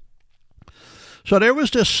 So there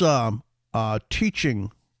was this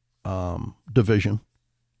teaching division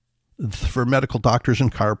for medical doctors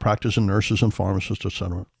and chiropractors and nurses and pharmacists,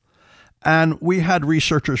 etc. And we had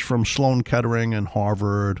researchers from Sloan Kettering and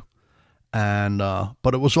Harvard,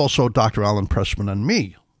 but it was also Dr. Alan Pressman and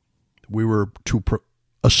me. We were 2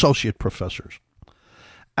 associate professors.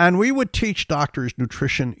 And we would teach doctors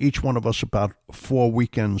nutrition, each one of us about 4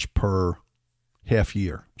 weekends per half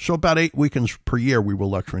year. So about 8 weekends per year we were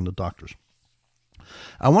lecturing the doctors.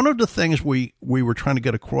 And one of the things we were trying to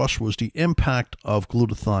get across was the impact of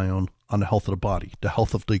glutathione on the health of the body, the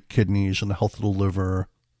health of the kidneys and the health of the liver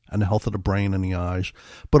and the health of the brain and the eyes,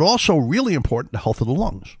 but also really important, the health of the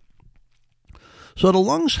lungs. So the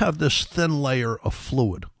lungs have this thin layer of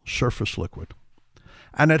fluid, surface liquid,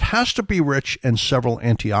 and it has to be rich in several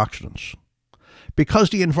antioxidants because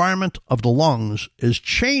the environment of the lungs is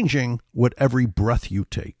changing with every breath you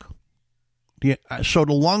take. So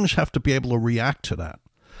the lungs have to be able to react to that.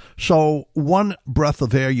 So one breath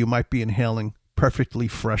of air, you might be inhaling perfectly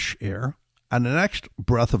fresh air, and the next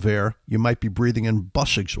breath of air, you might be breathing in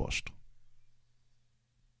bus exhaust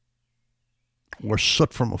or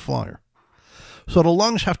soot from a fire. So the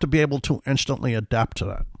lungs have to be able to instantly adapt to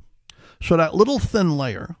that. So that little thin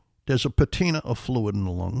layer, there's a patina of fluid in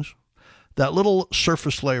the lungs. That little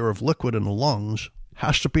surface layer of liquid in the lungs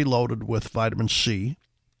has to be loaded with vitamin C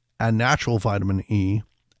and natural vitamin E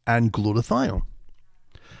and glutathione.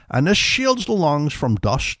 And this shields the lungs from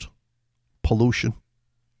dust, pollution,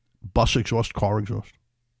 bus exhaust, car exhaust,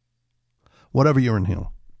 whatever you're inhaling,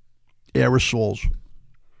 aerosols.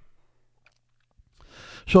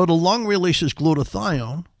 So the lung releases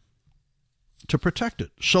glutathione to protect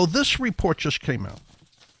it. So this report just came out.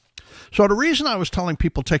 So the reason I was telling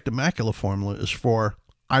people take the Macula formula is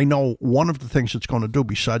I know one of the things it's going to do,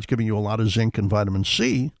 besides giving you a lot of zinc and vitamin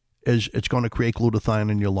C, is it's going to create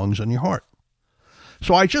glutathione in your lungs and your heart.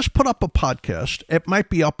 So I just put up a podcast. It might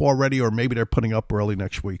be up already, or maybe they're putting up early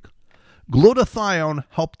next week. Glutathione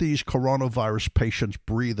helped these coronavirus patients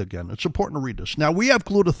breathe again. It's important to read this. Now, we have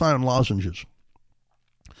glutathione lozenges.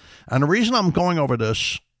 And the reason I'm going over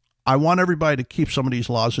this, I want everybody to keep some of these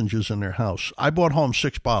lozenges in their house. I brought home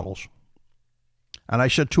 6 bottles. And I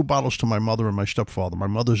sent 2 bottles to my mother and my stepfather. My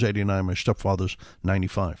mother's 89, my stepfather's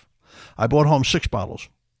 95. I brought home 6 bottles.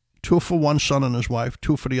 2 for one son and his wife,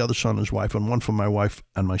 2 for the other son and his wife, and 1 for my wife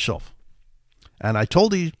and myself. And I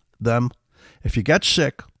told them, if you get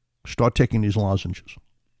sick, start taking these lozenges.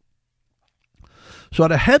 So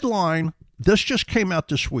the headline, this just came out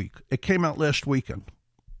this week. It came out last weekend.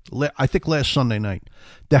 I think last Sunday night.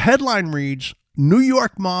 The headline reads, New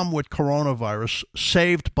York mom with coronavirus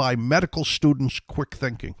saved by medical student's quick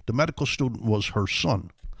thinking. The medical student was her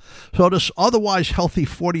son. So this otherwise healthy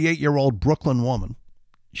 48-year-old Brooklyn woman,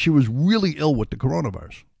 she was really ill with the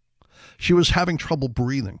coronavirus. She was having trouble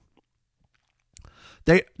breathing.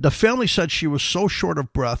 The family said she was so short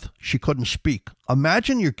of breath she couldn't speak.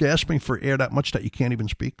 Imagine you're gasping for air that much that you can't even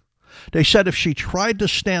speak. They said if she tried to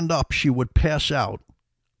stand up, she would pass out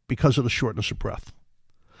because of the shortness of breath.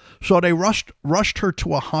 So they rushed her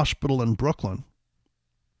to a hospital in Brooklyn.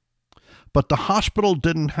 But the hospital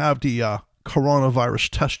didn't have the coronavirus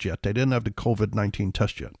test yet. They didn't have the COVID-19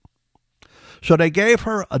 test yet. So they gave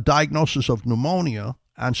her a diagnosis of pneumonia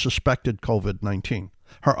and suspected COVID-19.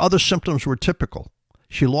 Her other symptoms were typical.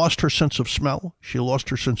 She lost her sense of smell. She lost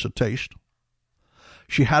her sense of taste.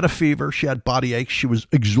 She had a fever. She had body aches. She was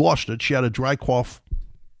exhausted. She had a dry cough.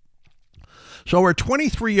 So her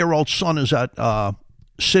 23-year-old son is at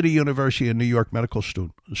City University of New York Medical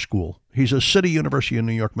School. He's a City University of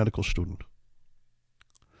New York medical student.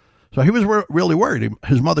 So he was really worried.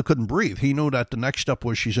 His mother couldn't breathe. He knew that the next step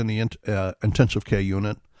was she's in the intensive care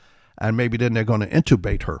unit, and maybe then they're going to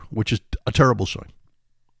intubate her, which is a terrible sign.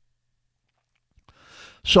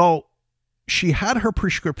 So she had her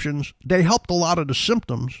prescriptions. They helped a lot of the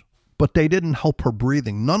symptoms, but they didn't help her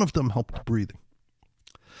breathing. None of them helped breathing.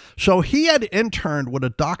 So he had interned with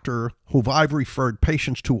a doctor who I've referred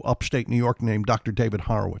patients to upstate New York named Dr. David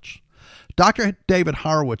Horowitz. Dr. David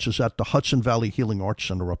Horowitz is at the Hudson Valley Healing Arts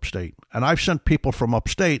Center upstate. And I've sent people from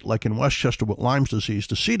upstate, like in Westchester with Lyme's disease,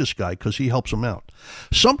 to see this guy because he helps them out.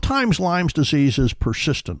 Sometimes Lyme's disease is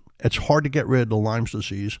persistent. It's hard to get rid of the Lyme's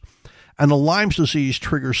disease. And the Lyme's disease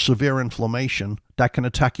triggers severe inflammation that can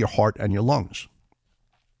attack your heart and your lungs.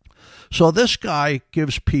 So this guy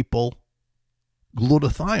gives people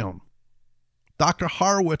glutathione. Dr.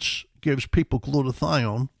 Horowitz gives people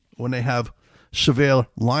glutathione when they have severe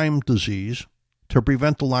Lyme disease to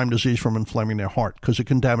prevent the Lyme disease from inflaming their heart because it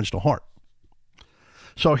can damage the heart.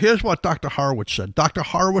 So here's what Dr. Horowitz said. Dr.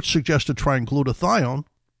 Horowitz suggested trying glutathione.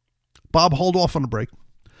 Bob, hold off on the break.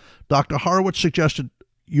 Dr. Horowitz suggested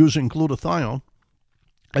using glutathione.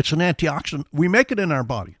 It's an antioxidant. We make it in our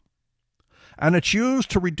body. And it's used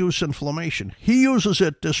to reduce inflammation. He uses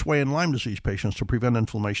it this way in Lyme disease patients to prevent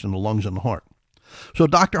inflammation in the lungs and the heart. So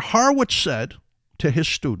Dr. Horowitz said to his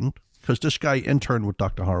student, because this guy interned with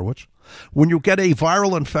Dr. Horowitz, when you get a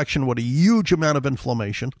viral infection with a huge amount of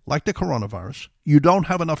inflammation, like the coronavirus, you don't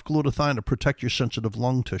have enough glutathione to protect your sensitive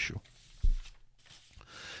lung tissue.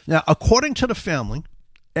 Now, according to the family,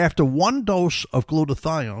 after one dose of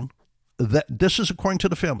glutathione, this is according to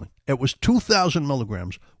the family, it was 2,000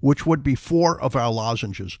 milligrams, which would be 4 of our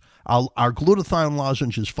lozenges. Our glutathione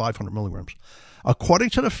lozenge is 500 milligrams. According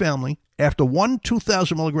to the family, after one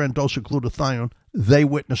 2,000 milligram dose of glutathione, they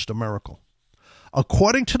witnessed a miracle.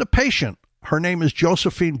 According to the patient, her name is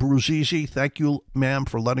Josephine Bruzzese. Thank you, ma'am,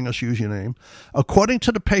 for letting us use your name. According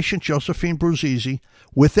to the patient, Josephine Bruzzese,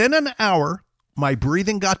 within an hour, my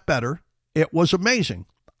breathing got better. It was amazing.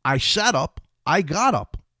 I sat up. I got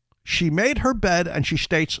up. She made her bed, and she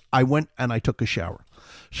states, I went and I took a shower.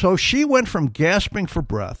 So she went from gasping for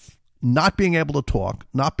breath, not being able to talk,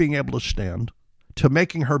 not being able to stand, to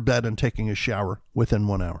making her bed and taking a shower within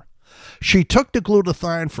 1 hour. She took the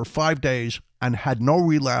glutathione for 5 days and had no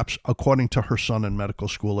relapse, according to her son in medical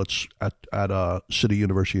school at City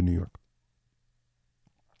University of New York.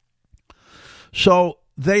 So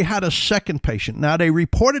they had a second patient. Now, they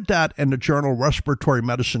reported that in the journal Respiratory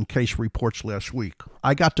Medicine Case Reports last week.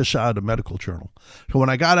 I got this out of the medical journal. So when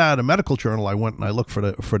I got out of the medical journal, I went and I looked for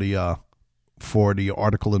the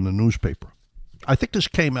article in the newspaper. I think this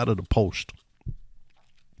came out of the Post.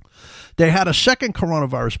 They had a second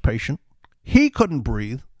coronavirus patient. He couldn't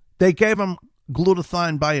breathe. They gave him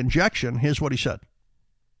glutathione by injection. Here's what he said.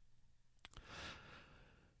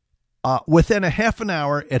 Within a half an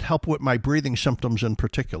hour, it helped with my breathing symptoms in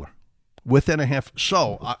particular. Within a half.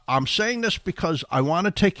 So I'm saying this because I want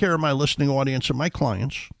to take care of my listening audience and my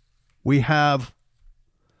clients. When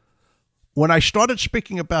I started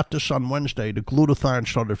speaking about this on Wednesday, the glutathione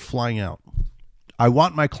started flying out. I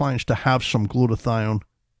want my clients to have some glutathione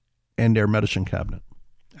in their medicine cabinet.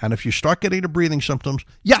 And if you start getting the breathing symptoms,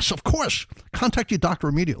 yes, of course, contact your doctor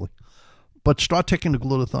immediately. But start taking the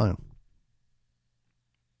glutathione.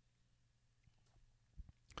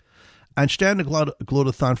 And stand the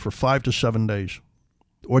glutathione for 5 to 7 days.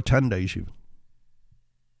 or 10 days even.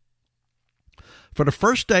 For the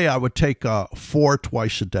first day, I would take 4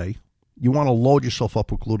 twice a day. You want to load yourself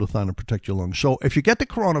up with glutathione to protect your lungs. So if you get the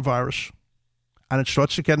coronavirus and it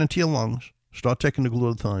starts to get into your lungs, start taking the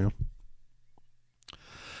glutathione.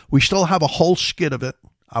 We still have a whole skid of it.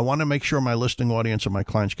 I want to make sure my listening audience and my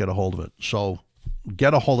clients get a hold of it. So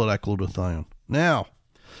get a hold of that glutathione. Now,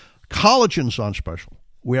 collagen's on special.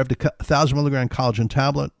 We have the 1,000 milligram collagen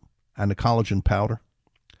tablet and the collagen powder.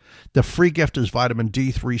 The free gift is vitamin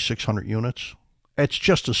D3, 600 units. It's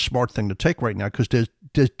just a smart thing to take right now because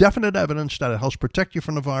there's definite evidence that it helps protect you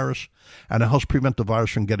from the virus and it helps prevent the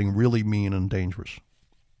virus from getting really mean and dangerous.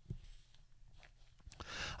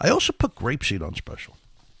 I also put grapeseed on special.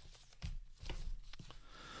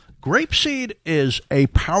 Grapeseed is a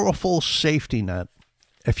powerful safety net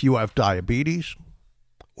if you have diabetes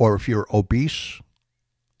or if you're obese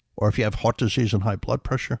or if you have heart disease and high blood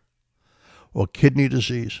pressure or kidney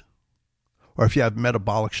disease or if you have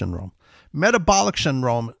metabolic syndrome. Metabolic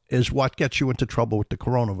syndrome is what gets you into trouble with the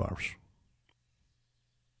coronavirus.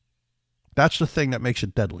 That's the thing that makes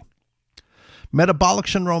it deadly. Metabolic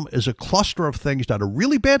syndrome is a cluster of things that are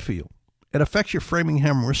really bad for you. It affects your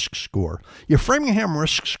Framingham risk score. Your Framingham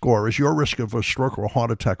risk score is your risk of a stroke or a heart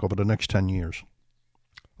attack over the next 10 years.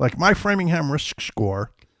 Like my Framingham risk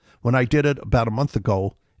score, when I did it about a month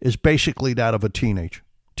ago, is basically that of a teenager,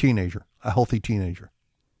 a healthy teenager.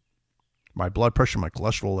 My blood pressure, my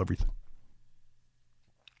cholesterol, everything.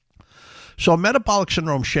 So metabolic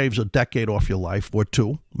syndrome shaves a decade off your life, or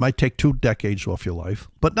 2. Might take 2 decades off your life.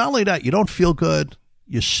 But not only that, you don't feel good.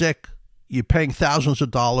 You're sick. You're paying thousands of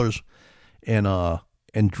dollars in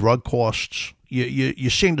drug costs. You're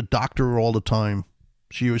seeing the doctor all the time.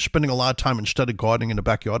 So you're spending a lot of time, instead of gardening in the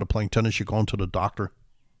backyard or playing tennis, you're going to the doctor.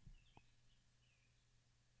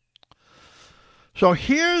 So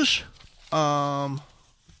here's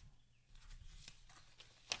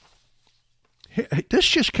this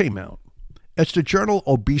just came out. It's the journal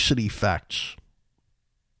Obesity Facts.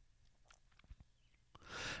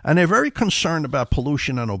 And they're very concerned about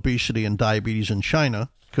pollution and obesity and diabetes in China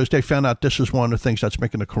because they found out this is one of the things that's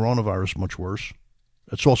making the coronavirus much worse.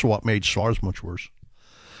 It's also what made SARS much worse.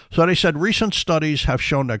 So they said recent studies have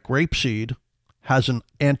shown that grapeseed has an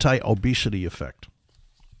anti-obesity effect.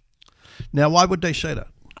 Now, why would they say that?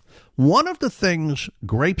 One of the things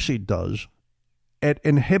grapeseed does, it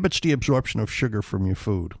inhibits the absorption of sugar from your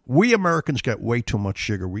food. We Americans get way too much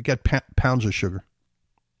sugar. We get pounds of sugar.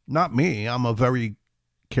 Not me. I'm a very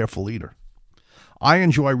careful eater. I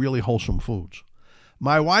enjoy really wholesome foods.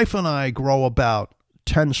 My wife and I grow about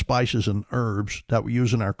 10 spices and herbs that we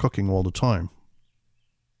use in our cooking all the time.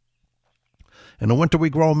 In the winter,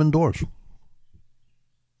 we grow them indoors.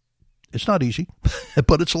 It's not easy,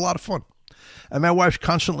 but it's a lot of fun. And my wife's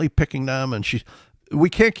constantly picking them, and we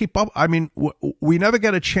can't keep up. I mean, we never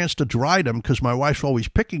get a chance to dry them because my wife's always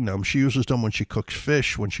picking them. She uses them when she cooks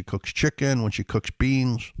fish, when she cooks chicken, when she cooks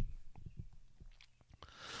beans.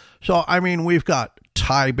 So, I mean, we've got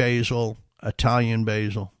Thai basil, Italian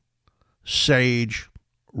basil, sage,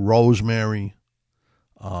 rosemary,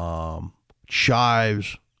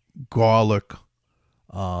 chives, garlic,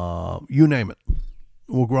 you name it.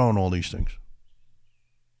 We're growing all these things.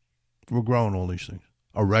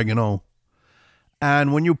 Oregano.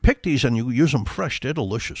 And when you pick these and you use them fresh, they're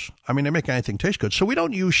delicious. I mean, they make anything taste good. So we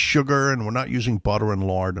don't use sugar, and we're not using butter and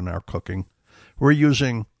lard in our cooking. We're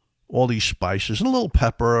using all these spices and a little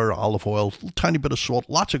pepper, olive oil, a tiny bit of salt,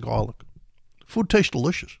 lots of garlic. Food tastes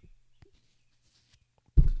delicious.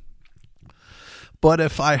 But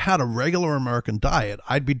if I had a regular American diet,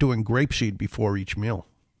 I'd be doing grapeseed before each meal.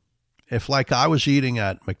 If like I was eating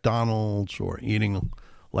at McDonald's or eating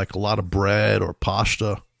like a lot of bread or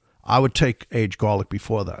pasta, I would take aged garlic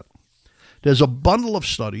before that. There's a bundle of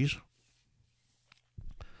studies.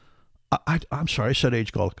 I'm sorry, I said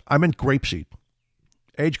aged garlic. I meant grapeseed.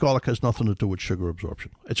 Aged garlic has nothing to do with sugar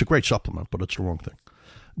absorption. It's a great supplement, but it's the wrong thing.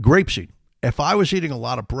 Grapeseed. If I was eating a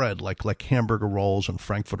lot of bread, like hamburger rolls and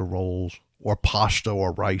Frankfurter rolls, or pasta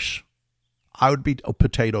or rice,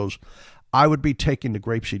 potatoes, I would be taking the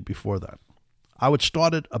grapeseed before that. I would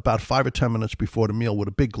start it about 5 or 10 minutes before the meal with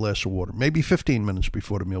a big glass of water, maybe 15 minutes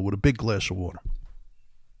before the meal with a big glass of water.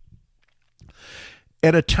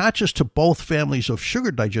 It attaches to both families of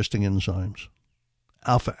sugar-digesting enzymes,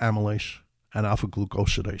 alpha amylase and alpha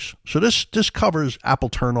glucosidase. So this covers apple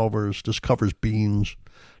turnovers, this covers beans,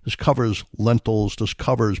 this covers lentils, this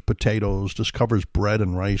covers potatoes, this covers bread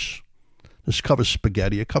and rice, this covers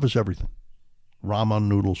spaghetti, it covers everything. Ramen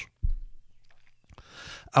noodles.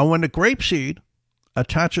 And when the grapeseed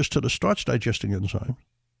attaches to the starch-digesting enzyme,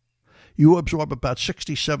 you absorb about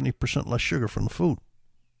 60-70% less sugar from the food.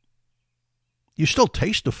 You still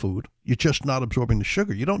taste the food. You're just not absorbing the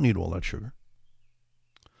sugar. You don't need all that sugar.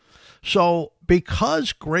 So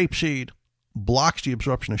because grapeseed blocks the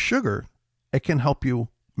absorption of sugar, it can help you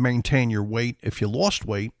maintain your weight if you lost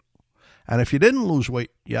weight. And if you didn't lose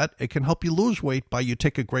weight yet, it can help you lose weight by you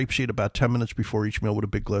take a grapeseed about 10 minutes before each meal with a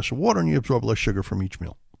big glass of water, and you absorb less sugar from each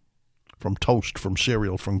meal. From toast, from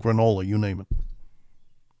cereal, from granola, you name it.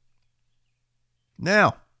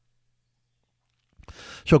 Now,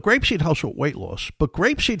 so grapeseed helps with weight loss, but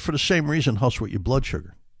grapeseed for the same reason helps with your blood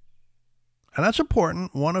sugar. And that's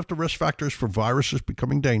important. One of the risk factors for viruses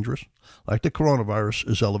becoming dangerous, like the coronavirus,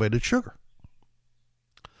 is elevated sugar.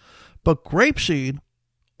 But grapeseed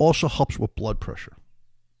also helps with blood pressure.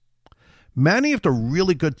 Many of the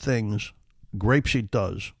really good things grapeseed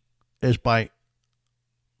does is by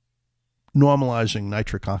normalizing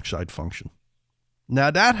nitric oxide function. Now,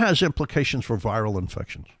 that has implications for viral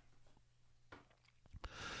infections.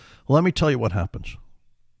 Let me tell you what happens.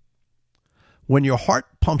 When your heart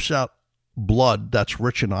pumps out blood that's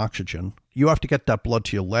rich in oxygen, you have to get that blood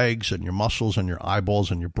to your legs and your muscles and your eyeballs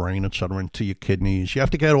and your brain, etc., and to your kidneys. You have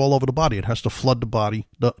to get it all over the body. It has to flood the body.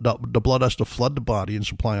 The blood has to flood the body and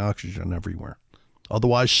supply oxygen everywhere.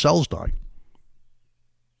 Otherwise, cells die.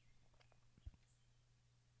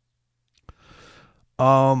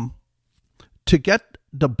 To get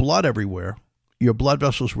the blood everywhere, your blood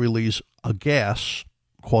vessels release a gas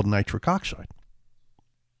called nitric oxide.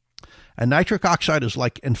 And nitric oxide is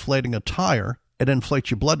like inflating a tire. It inflates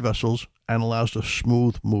your blood vessels and allows the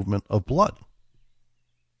smooth movement of blood.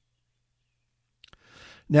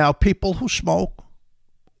 Now, people who smoke,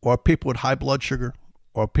 or people with high blood sugar,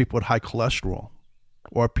 or people with high cholesterol,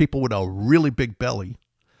 or people with a really big belly,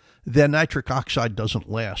 their nitric oxide doesn't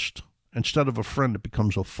last. Instead of a friend, it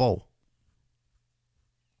becomes a foe.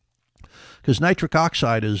 Because nitric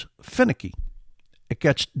oxide is finicky. It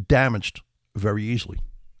gets damaged very easily.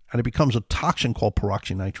 And it becomes a toxin called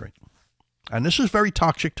peroxynitrate. And this is very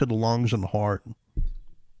toxic to the lungs and the heart,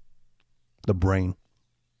 the brain.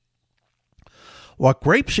 What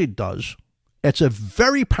grapeseed does, it's a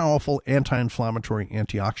very powerful anti-inflammatory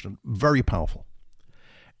antioxidant, very powerful.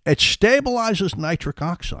 It stabilizes nitric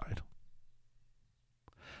oxide.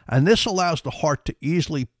 And this allows the heart to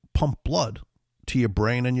easily pump blood to your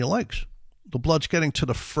brain and your legs. The blood's getting to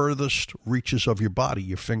the furthest reaches of your body,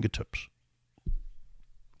 your fingertips,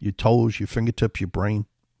 your toes, your fingertips, your brain.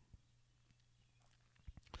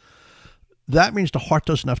 That means the heart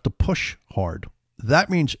doesn't have to push hard. That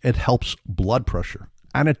means it helps blood pressure.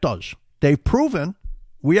 And it does. They've proven,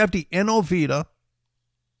 we have the Innovita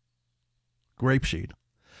grapeseed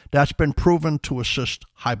that's been proven to assist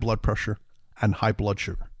high blood pressure and high blood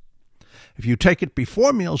sugar. If you take it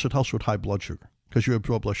before meals, it helps with high blood sugar because you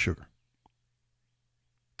absorb less sugar.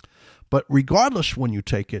 But regardless when you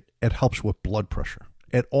take it, it helps with blood pressure.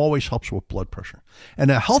 It always helps with blood pressure.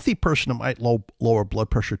 And a healthy person, it might lower blood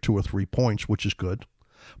pressure 2 or 3 points, which is good.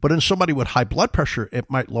 But in somebody with high blood pressure, it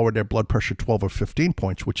might lower their blood pressure 12 or 15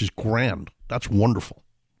 points, which is grand. That's wonderful.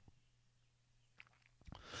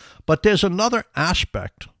 But there's another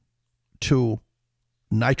aspect to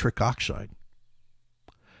nitric oxide.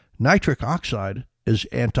 Nitric oxide is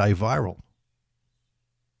antiviral.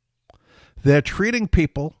 They're treating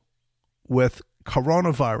people with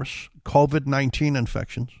coronavirus, COVID-19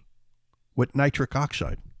 infections, with nitric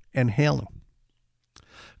oxide, inhaling.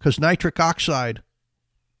 Because nitric oxide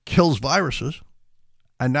kills viruses,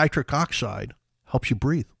 and nitric oxide helps you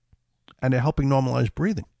breathe. And they're helping normalize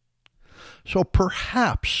breathing. So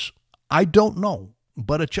perhaps, I don't know,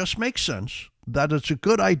 but it just makes sense that it's a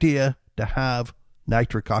good idea to have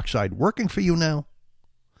nitric oxide working for you now,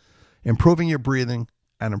 improving your breathing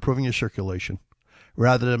and improving your circulation,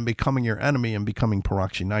 rather than becoming your enemy and becoming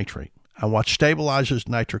peroxynitrate. And what stabilizes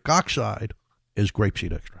nitric oxide is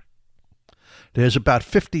grapeseed extract. There's about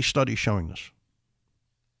 50 studies showing this.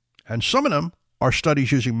 And some of them are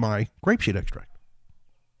studies using my grapeseed extract.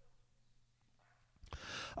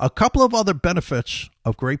 A couple of other benefits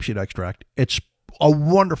of grapeseed extract. It's a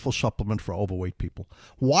wonderful supplement for overweight people.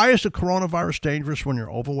 Why is the coronavirus dangerous when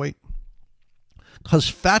you're overweight? Because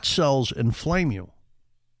fat cells inflame you.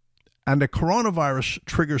 And the coronavirus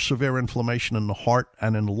triggers severe inflammation in the heart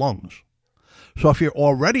and in the lungs. So if you're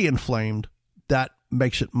already inflamed, that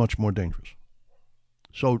makes it much more dangerous.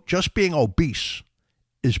 So just being obese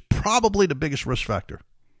is probably the biggest risk factor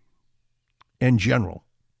in general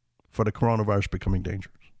for the coronavirus becoming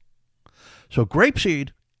dangerous. So grapeseed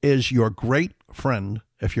is your great friend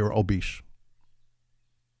if you're obese,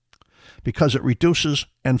 because it reduces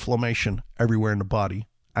inflammation everywhere in the body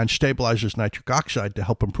and stabilizes nitric oxide to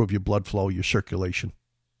help improve your blood flow, your circulation,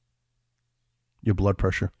 your blood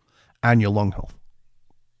pressure, and your lung health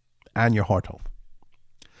and your heart health.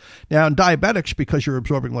 Now, in diabetics, because you're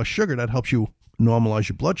absorbing less sugar, that helps you normalize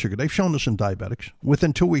your blood sugar. They've shown this in diabetics.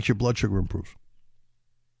 Within 2 weeks, your blood sugar improves.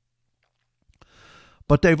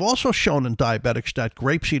 But they've also shown in diabetics that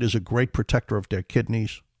grapeseed is a great protector of their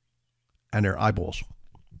kidneys and their eyeballs.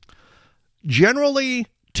 Generally,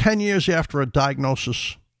 10 years after a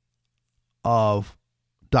diagnosis of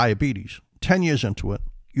diabetes, 10 years into it,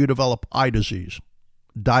 you develop eye disease,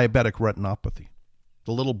 diabetic retinopathy.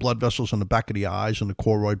 The little blood vessels in the back of the eyes and the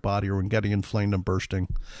choroid body are getting inflamed and bursting.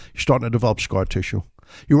 You're starting to develop scar tissue.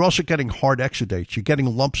 You're also getting hard exudates. You're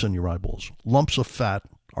getting lumps in your eyeballs. Lumps of fat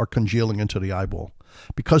are congealing into the eyeball.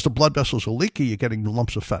 Because the blood vessels are leaky, you're getting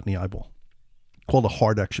lumps of fat in the eyeball, called a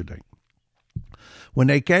hard exudate. When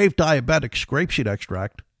they gave diabetics grapeseed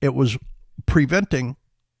extract, it was preventing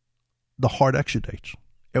the hard exudates.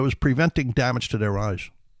 It was preventing damage to their eyes.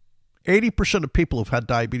 80% of people who've had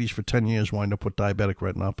diabetes for 10 years wind up with diabetic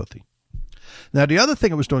retinopathy. Now, the other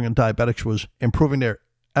thing it was doing in diabetics was improving their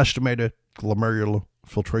estimated glomerular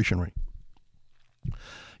filtration rate.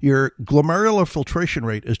 Your glomerular filtration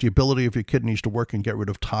rate is the ability of your kidneys to work and get rid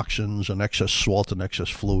of toxins and excess salt and excess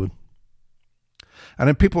fluid. And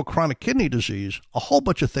in people with chronic kidney disease, a whole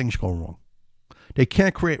bunch of things go wrong. They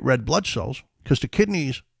can't create red blood cells because the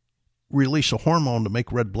kidneys release a hormone to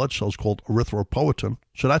make red blood cells called erythropoietin.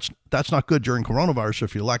 So that's not good during coronavirus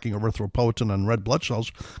if you're lacking erythropoietin and red blood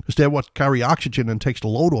cells, because they're what carry oxygen and takes the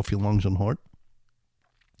load off your lungs and heart.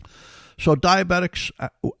 So diabetics,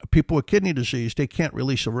 people with kidney disease, they can't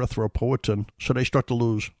release erythropoietin, so they start to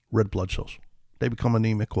lose red blood cells. They become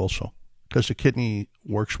anemic also because the kidney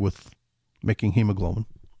works with making hemoglobin.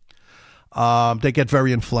 They get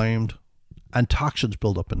very inflamed, and toxins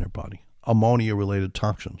build up in their body, ammonia-related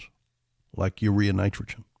toxins like urea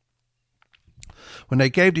nitrogen. When they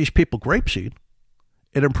gave these people grapeseed,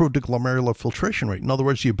 it improved the glomerular filtration rate. In other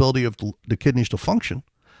words, the ability of the kidneys to function.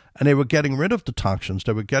 And they were getting rid of the toxins.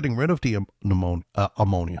 They were getting rid of the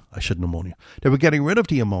ammonia. I said pneumonia. They were getting rid of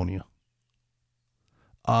the ammonia.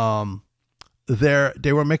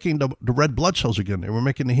 They were making the red blood cells again. They were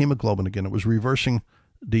making the hemoglobin again. It was reversing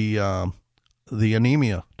the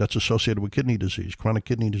anemia that's associated with kidney disease, chronic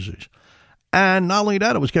kidney disease. And not only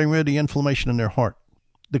that, it was getting rid of the inflammation in their heart,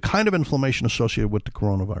 the kind of inflammation associated with the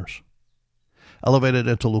coronavirus. Elevated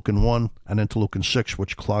interleukin-1 and interleukin-6,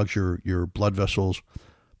 which clogs your blood vessels,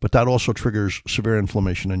 but that also triggers severe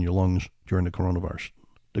inflammation in your lungs during the coronavirus.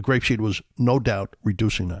 The grapeseed was no doubt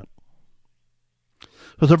reducing that.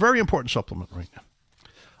 So it's a very important supplement right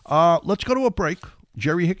now. Let's go to a break.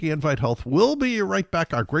 Jerry Hickey, Invite Health. We'll be right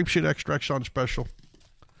back. Our grapeseed extracts on special.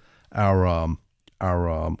 Our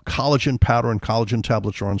collagen powder and collagen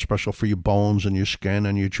tablets are on special for your bones and your skin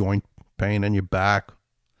and your joint pain and your back.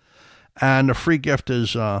 And the free gift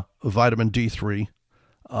is vitamin D3.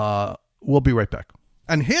 We'll be right back.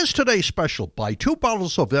 And here's today's special. Buy 2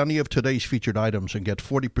 bottles of any of today's featured items and get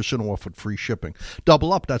 40% off with free shipping.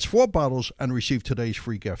 Double up, that's 4 bottles, and receive today's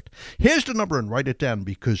free gift. Here's the number, and write it down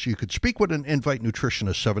because you could speak with an Invite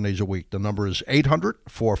nutritionist 7 days a week. The number is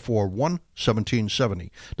 800-441-1770.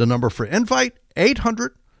 The number for Invite,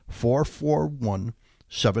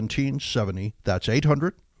 800-441-1770. That's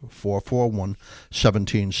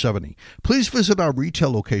 800-441-1770. Please visit our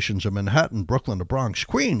retail locations in Manhattan, Brooklyn, the Bronx,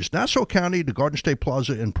 Queens, Nassau County, the Garden State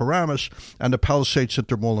Plaza in Paramus, and the Palisades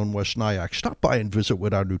Center Mall in West Nyack. Stop by and visit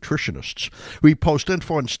with our nutritionists. We post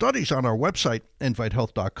info and studies on our website,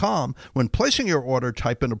 invitehealth.com. When placing your order,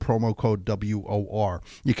 type in the promo code WOR.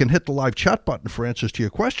 You can hit the live chat button for answers to your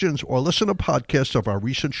questions or listen to podcasts of our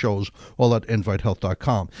recent shows, all at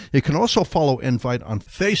invitehealth.com. You can also follow Invite on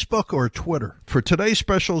Facebook or Twitter. For today's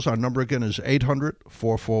special, our number again is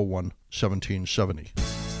 800-441-1770.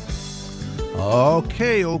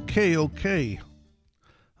 Okay.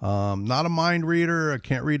 Not a mind reader. I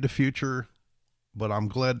can't read the future, but I'm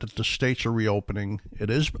glad that the states are reopening. It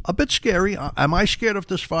is a bit scary. Am I scared of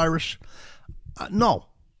this virus? No.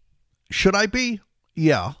 Should I be?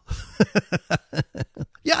 Yeah.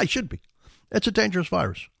 Yeah, I should be. It's a dangerous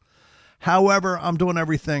virus. However, I'm doing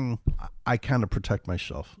everything I can to protect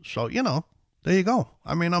myself. So, there you go.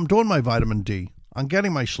 I mean, I'm doing my vitamin D. I'm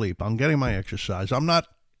getting my sleep. I'm getting my exercise. I'm not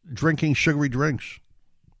drinking sugary drinks.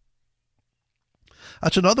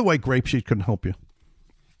 That's another way grapeseed can help you.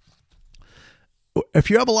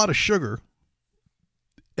 If you have a lot of sugar,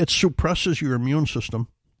 it suppresses your immune system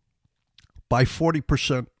by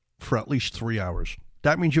 40% for at least 3 hours.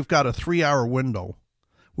 That means you've got a 3-hour window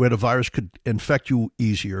where the virus could infect you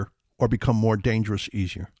easier or become more dangerous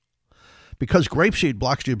easier. Because grapeseed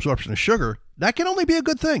blocks the absorption of sugar, that can only be a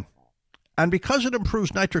good thing. And because it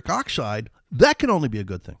improves nitric oxide, that can only be a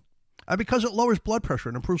good thing. and because it lowers blood pressure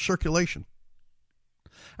and improves circulation.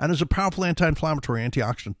 And is a powerful anti-inflammatory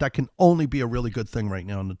antioxidant. That can only be a really good thing right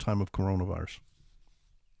now in the time of coronavirus.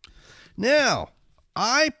 Now,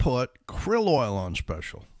 I put krill oil on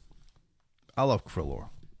special. I love krill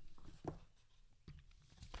oil.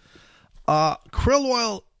 Krill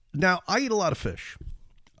oil, now I eat a lot of fish.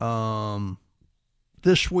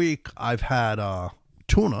 This week I've had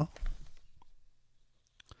tuna,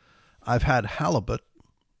 I've had halibut,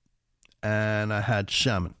 and I had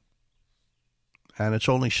salmon. And it's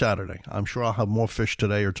only Saturday. I'm sure I'll have more fish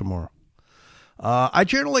today or tomorrow. I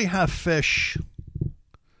generally have fish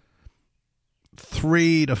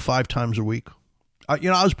 3 to 5 times a week. I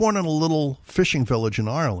was born in a little fishing village in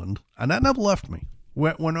Ireland, and that never left me.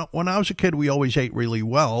 When I was a kid, we always ate really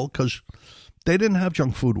well because they didn't have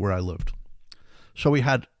junk food where I lived. So we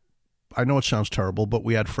had, I know it sounds terrible, but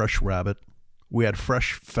we had fresh rabbit. We had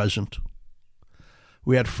fresh pheasant.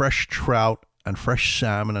 We had fresh trout and fresh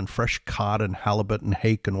salmon and fresh cod and halibut and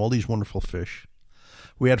hake and all these wonderful fish.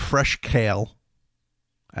 We had fresh kale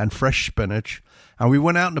and fresh spinach. And we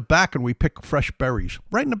went out in the back and we picked fresh berries.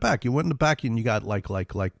 Right in the back. You went in the back and you got like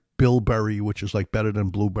bilberry, which is like better than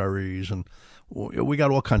blueberries. And we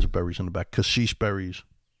got all kinds of berries in the back. Cassis berries.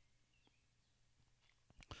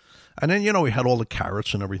 And then, we had all the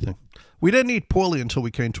carrots and everything. We didn't eat poorly until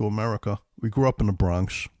we came to America. We grew up in the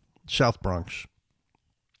Bronx, South Bronx.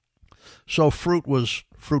 So fruit was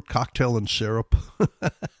fruit cocktail and syrup.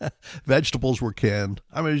 Vegetables were canned.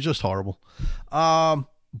 I mean, it was just horrible.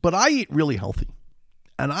 But I eat really healthy.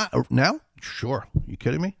 And sure. You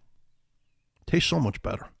kidding me? Tastes so much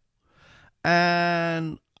better.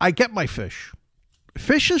 And I get my fish.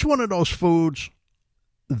 Fish is one of those foods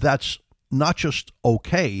that's not just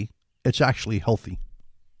okay, it's actually healthy.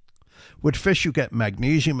 With fish, you get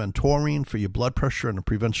magnesium and taurine for your blood pressure and to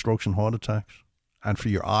prevent strokes and heart attacks, and for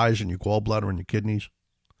your eyes and your gallbladder and your kidneys.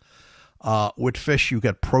 With fish, you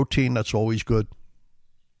get protein. That's always good.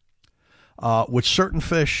 With certain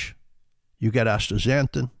fish, you get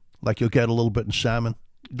astaxanthin, like you'll get a little bit in salmon.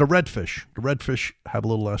 The redfish have a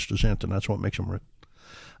little astaxanthin. That's what makes them red.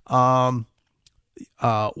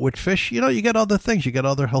 With fish, you get other things. You get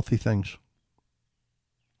other healthy things.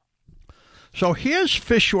 So here's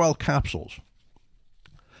fish oil capsules.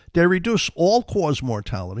 They reduce all-cause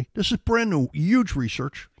mortality. This is brand new, huge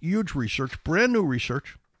research, brand new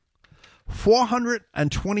research.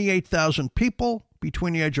 428,000 people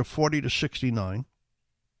between the age of 40 to 69.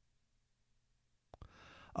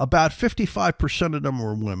 About 55% of them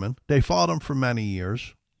were women. They followed them for many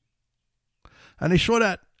years. And they saw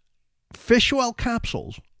that fish oil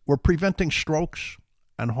capsules were preventing strokes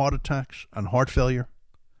and heart attacks and heart failure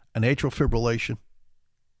and atrial fibrillation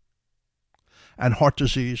and heart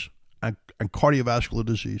disease and cardiovascular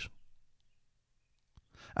disease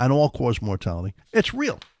and all-cause mortality. It's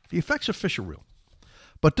real. The effects of fish are real.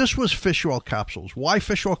 But this was fish oil capsules. Why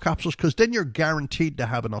fish oil capsules? Because then you're guaranteed to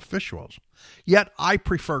have enough fish oils. Yet I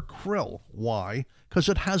prefer krill. Why? Because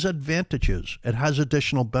it has advantages. It has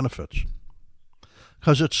additional benefits.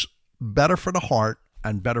 Because it's better for the heart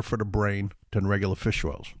and better for the brain than regular fish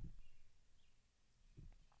oils.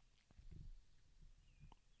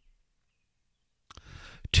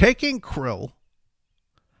 Taking krill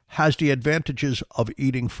has the advantages of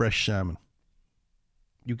eating fresh salmon.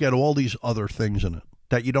 You get all these other things in it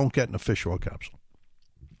that you don't get in a fish oil capsule.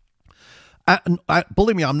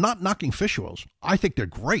 Believe me, I'm not knocking fish oils. I think they're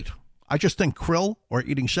great. I just think krill or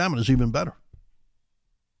eating salmon is even better.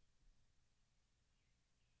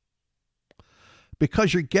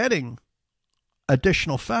 Because you're getting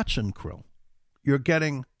additional fats in krill. You're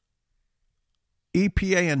getting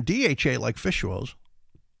EPA and DHA like fish oils.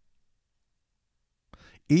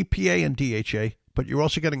 EPA and DHA, but you're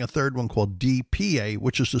also getting a third one called DPA,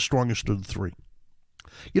 which is the strongest of the three.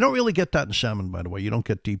 You don't really get that in salmon, by the way. You don't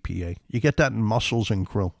get DPA. You get that in mussels and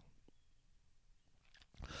krill.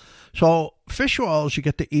 So fish oils, you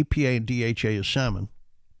get the EPA and DHA as salmon,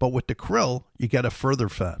 but with the krill, you get a further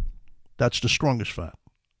fat. That's the strongest fat.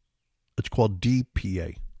 It's called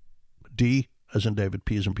DPA. D as in David,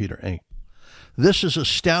 P as in Peter, A. This is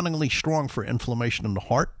astoundingly strong for inflammation in the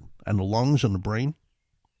heart and the lungs and the brain.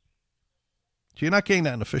 So you're not getting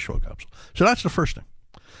that in a fish oil capsule. So that's the first thing.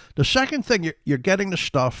 The second thing, you're getting the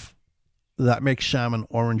stuff that makes salmon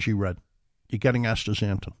orangey red. You're getting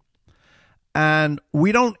astaxanthin. And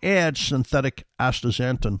we don't add synthetic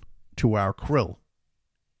astaxanthin to our krill.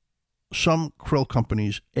 Some krill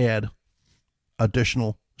companies add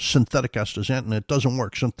additional synthetic astaxanthin. It doesn't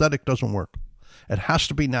work. Synthetic doesn't work. It has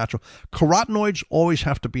to be natural. Carotenoids always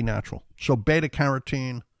have to be natural. So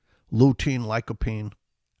beta-carotene, lutein, lycopene,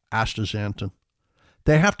 astaxanthin.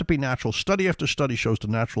 They have to be natural. Study after study shows the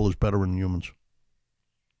natural is better in humans.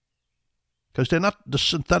 Because the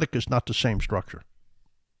synthetic is not the same structure.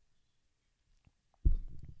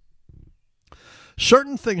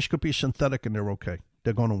 Certain things could be synthetic and they're okay.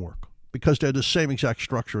 They're going to work. Because they're the same exact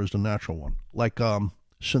structure as the natural one. Like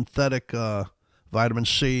synthetic vitamin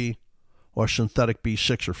C or synthetic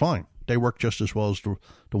B6 are fine. They work just as well as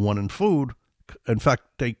the one in food. In fact,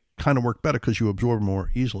 they kind of work better because you absorb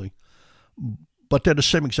more easily. But they're the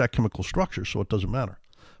same exact chemical structure, so it doesn't matter.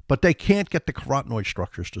 But they can't get the carotenoid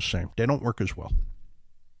structures the same. They don't work as well.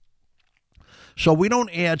 So we don't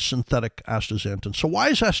add synthetic astaxanthin. So why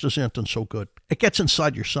is astaxanthin so good? It gets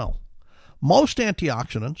inside your cell. Most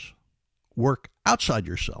antioxidants work outside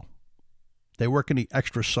your cell. They work in the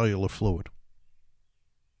extracellular fluid,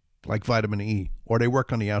 like vitamin E, or they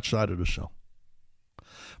work on the outside of the cell.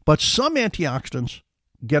 But some antioxidants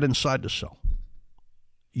get inside the cell.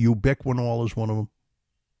 Ubiquinol is one of them.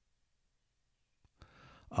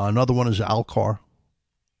 Another one is Alcar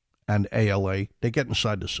and ALA. They get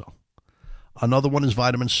inside the cell. Another one is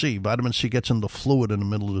vitamin C. Vitamin C gets in the fluid in the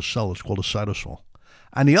middle of the cell. It's called a cytosol.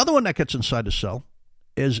 And the other one that gets inside the cell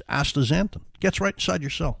is astaxanthin. Gets right inside your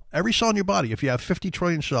cell. Every cell in your body. If you have 50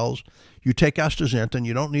 trillion cells, you take astaxanthin.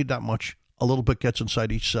 You don't need that much. A little bit gets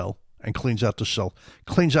inside each cell and cleans out the cell.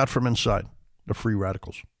 Cleans out from inside the free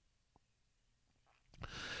radicals.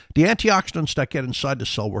 The antioxidants that get inside the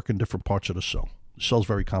cell work in different parts of the cell. The cell's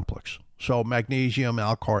very complex. So magnesium,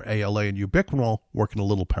 Alcar, ALA, and ubiquinol work in the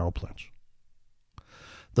little power plants.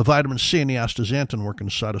 The vitamin C and the astaxanthin work in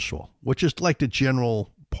the cytosol, which is like the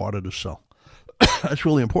general part of the cell. That's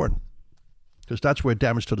really important because that's where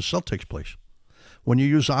damage to the cell takes place. When you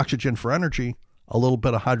use oxygen for energy, a little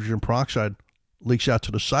bit of hydrogen peroxide leaks out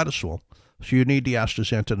to the cytosol. So you need the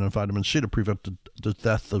astaxanthin and vitamin C to prevent the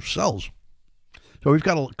death of cells. So we've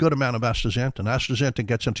got a good amount of astaxanthin. Astaxanthin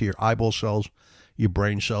gets into your eyeball cells, your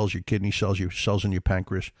brain cells, your kidney cells, your cells in your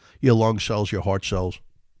pancreas, your lung cells, your heart cells,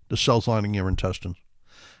 the cells lining your intestines.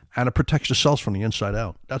 And it protects the cells from the inside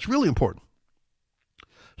out. That's really important.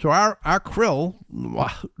 So our krill,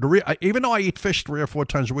 even though I eat fish 3 or 4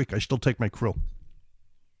 times a week, I still take my krill.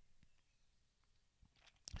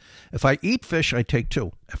 If I eat fish, I take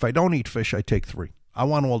 2. If I don't eat fish, I take 3. I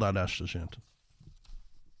want all that astaxanthin.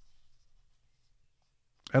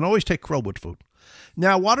 And always take krill with food.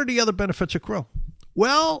 Now, what are the other benefits of krill?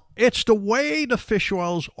 Well, it's the way the fish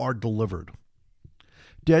oils are delivered.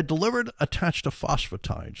 They're delivered attached to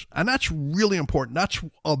phosphatides. And that's really important. That's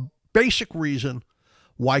a basic reason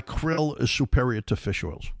why krill is superior to fish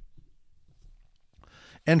oils.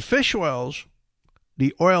 In fish oils,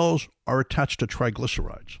 the oils are attached to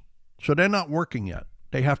triglycerides. So they're not working yet.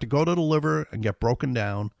 They have to go to the liver and get broken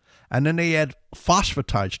down. And then they add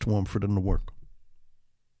phosphatides to them for them to work.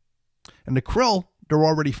 And the krill, they're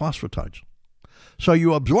already phosphatides. So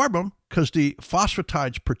you absorb them because the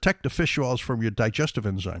phosphatides protect the fish oils from your digestive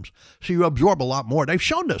enzymes. So you absorb a lot more. They've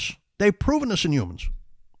shown this. They've proven this in humans.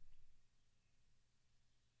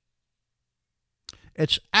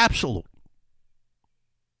 It's absolute.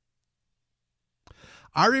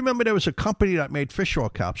 I remember there was a company that made fish oil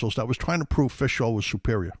capsules that was trying to prove fish oil was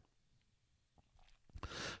superior.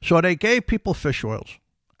 So they gave people fish oils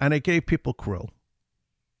and they gave people krill.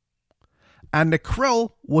 And the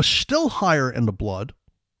krill was still higher in the blood.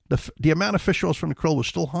 The amount of fish oils from the krill was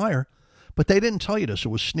still higher, but they didn't tell you this. It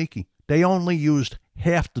was sneaky. They only used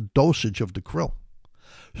half the dosage of the krill.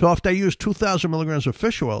 So if they used 2,000 milligrams of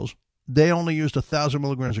fish oils, they only used 1,000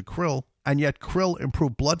 milligrams of krill, and yet krill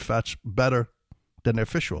improved blood fats better than their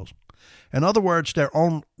fish oils. In other words, their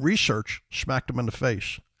own research smacked them in the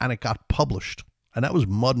face, and it got published, and that was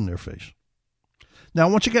mud in their face. Now,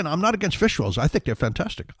 once again, I'm not against fish oils. I think they're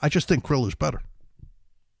fantastic. I just think krill is better.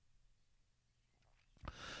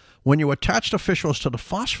 When you attach the fish oils to the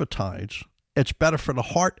phosphatides, it's better for the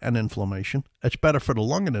heart and inflammation. It's better for the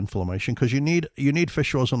lung and inflammation because you need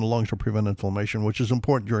fish oils in the lungs to prevent inflammation, which is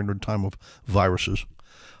important during the time of viruses.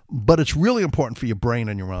 But it's really important for your brain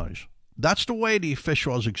and your eyes. That's the way the fish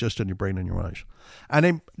oils exist in your brain and your eyes.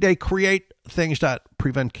 And they create things that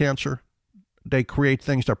prevent cancer. They create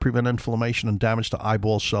things that prevent inflammation and damage to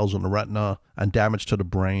eyeball cells in the retina and damage to the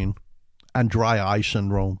brain and dry eye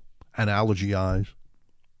syndrome and allergy eyes.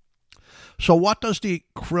 So what does the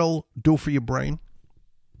krill do for your brain?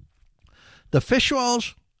 The fish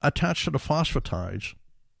oils attached to the phosphatides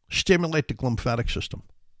stimulate the glymphatic system.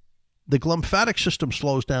 The glymphatic system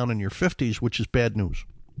slows down in your 50s, which is bad news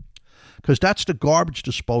because that's the garbage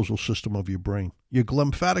disposal system of your brain. Your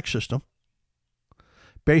glymphatic system,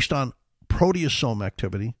 based on proteasome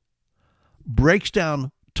activity, breaks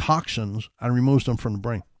down toxins and removes them from the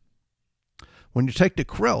brain. When you take the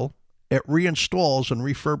krill, it reinstalls and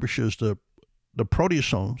refurbishes the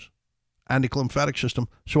proteasomes and the lymphatic system.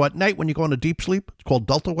 So at night when you go into deep sleep, it's called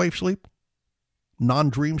delta wave sleep,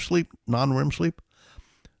 non-dream sleep, non-REM sleep,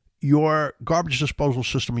 your garbage disposal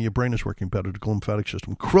system in your brain is working better, the lymphatic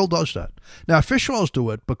system. Krill does that. Now, fish oils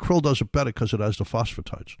do it, but krill does it better because it has the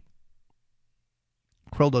phosphatides.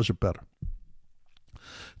 Krill does it better.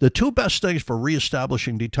 The two best things for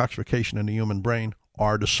reestablishing detoxification in the human brain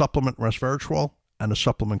are the supplement resveratrol and the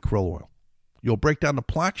supplement krill oil. You'll break down the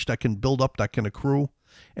plaques that can build up, that can accrue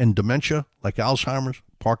in dementia, like Alzheimer's,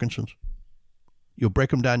 Parkinson's. You'll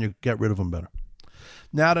break them down, you get rid of them better.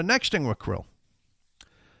 Now, the next thing with krill,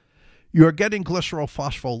 you're getting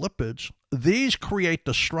glycerophospholipids. These create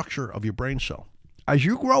the structure of your brain cell. As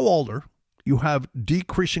you grow older, you have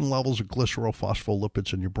decreasing levels of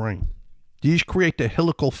glycerophospholipids in your brain. These create the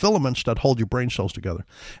helical filaments that hold your brain cells together.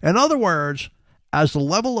 In other words, as the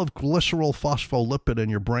level of glycerophospholipid in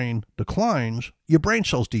your brain declines, your brain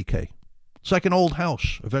cells decay. It's like an old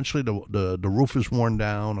house. Eventually, the roof is worn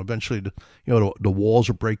down. Eventually, the walls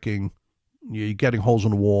are breaking. You're getting holes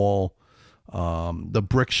in the wall. The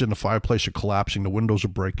bricks in the fireplace are collapsing. The windows are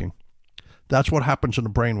breaking. That's what happens in the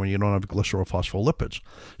brain when you don't have glycerophospholipids.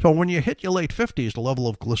 So when you hit your late 50s, the level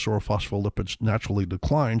of glycerophospholipids naturally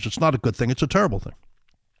declines. It's not a good thing. It's a terrible thing.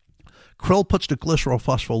 Krill puts the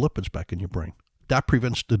glycerophospholipids back in your brain. That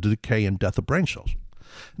prevents the decay and death of brain cells.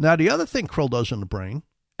 Now, the other thing krill does in the brain,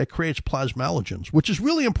 it creates plasmalogens, which is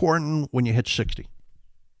really important when you hit 60.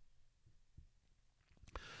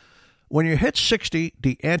 When you hit 60,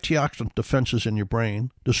 the antioxidant defenses in your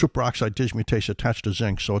brain, the superoxide dismutase attached to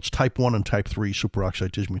zinc, so it's type 1 and type 3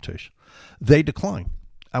 superoxide dismutase, they decline.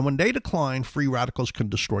 And when they decline, free radicals can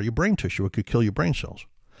destroy your brain tissue. It could kill your brain cells.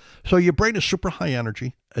 So your brain is super high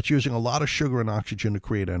energy. It's using a lot of sugar and oxygen to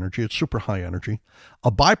create energy. It's super high energy.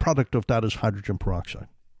 A byproduct of that is hydrogen peroxide.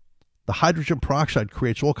 The hydrogen peroxide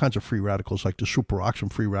creates all kinds of free radicals like the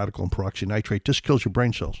superoxide free radical and peroxynitrate. This kills your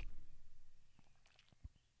brain cells.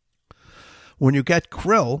 When you get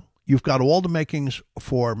krill, you've got all the makings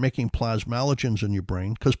for making plasmalogens in your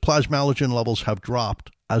brain because plasmalogen levels have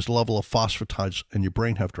dropped as the level of phosphatides in your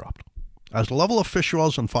brain have dropped. As the level of fish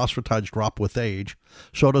oils and phosphatides drop with age,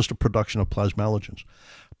 so does the production of plasmalogens.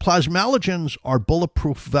 Plasmalogens are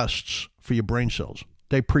bulletproof vests for your brain cells.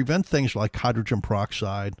 They prevent things like hydrogen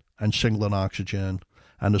peroxide and singlet oxygen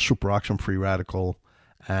and the superoxide free radical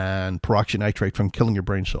and peroxynitrate from killing your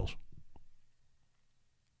brain cells.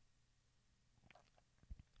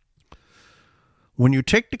 When you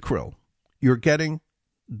take the krill, you're getting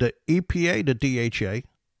the EPA, the DHA,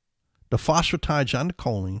 the phosphatides, and the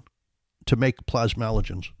choline to make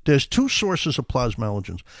plasmalogens. There's two sources of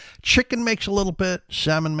plasmalogens. Chicken makes a little bit,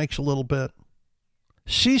 salmon makes a little bit.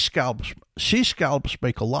 Sea scallops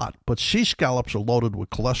make a lot, but sea scallops are loaded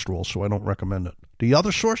with cholesterol, so I don't recommend it. The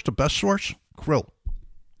other source, the best source, krill.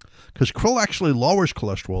 Because krill actually lowers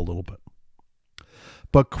cholesterol a little bit.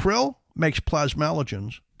 But krill makes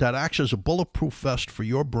plasmalogens that acts as a bulletproof vest for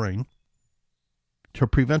your brain to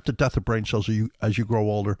prevent the death of brain cells as you grow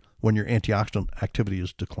older when your antioxidant activity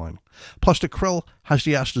is declining. Plus, the krill has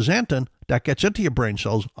the astaxanthin that gets into your brain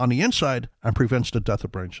cells on the inside and prevents the death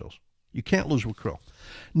of brain cells. You can't lose with krill.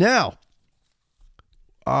 Now,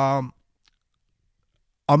 a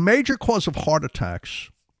major cause of heart attacks,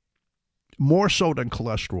 more so than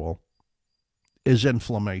cholesterol, is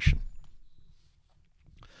inflammation.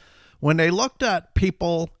 When they looked at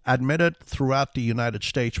people admitted throughout the United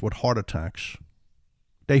States with heart attacks,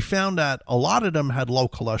 they found that a lot of them had low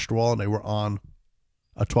cholesterol and they were on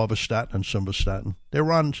atorvastatin and simvastatin. They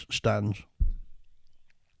were on statins.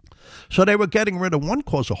 So they were getting rid of one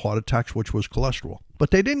cause of heart attacks, which was cholesterol. But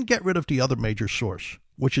they didn't get rid of the other major source,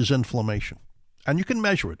 which is inflammation. And you can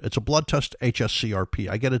measure it. It's a blood test, HSCRP.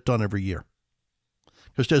 I get it done every year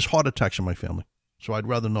because there's heart attacks in my family. So I'd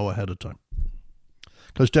rather know ahead of time,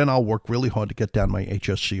 because then I'll work really hard to get down my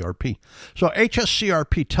HSCRP. So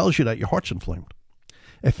HSCRP tells you that your heart's inflamed.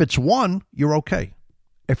 If it's 1, you're okay.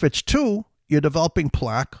 If it's 2, you're developing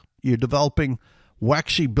plaque. You're developing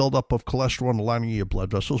waxy buildup of cholesterol in the lining of your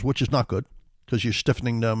blood vessels, which is not good because you're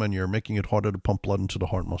stiffening them and you're making it harder to pump blood into the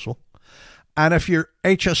heart muscle. And if your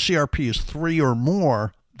HSCRP is 3 or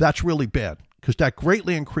more, that's really bad because that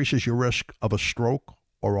greatly increases your risk of a stroke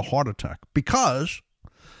or a heart attack, because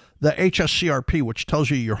the HSCRP, which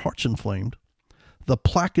tells you your heart's inflamed, the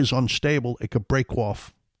plaque is unstable. It could break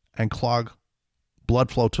off and clog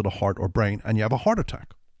blood flow to the heart or brain, and you have a heart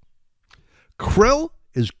attack. Krill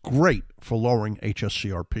is great for lowering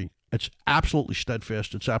HSCRP. It's absolutely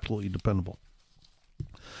steadfast. It's absolutely dependable.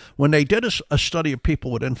 When they did a study of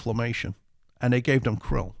people with inflammation, and they gave them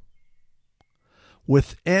krill,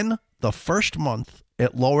 Within the first month,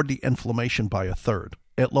 it lowered the inflammation by a third.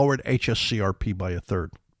 It lowered HSCRP by a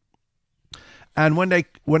third. And when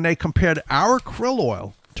they compared our krill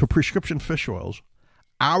oil to prescription fish oils,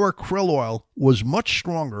 our krill oil was much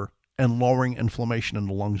stronger in lowering inflammation in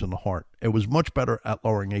the lungs and the heart. It was much better at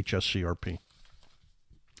lowering HSCRP.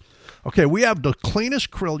 Okay, we have the cleanest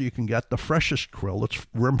krill you can get, the freshest krill. It's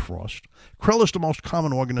rim frost. Krill is the most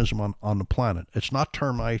common organism on the planet. It's not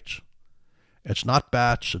termites. It's not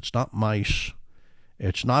bats. It's not mice.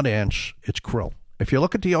 It's not ants. It's krill. If you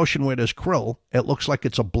look at the ocean where there's krill, it looks like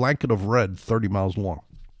it's a blanket of red 30 miles long.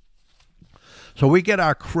 So we get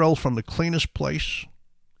our krill from the cleanest place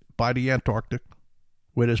by the Antarctic,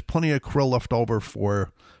 where there's plenty of krill left over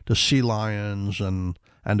for the sea lions and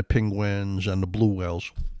the penguins and the blue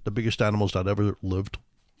whales, the biggest animals that ever lived,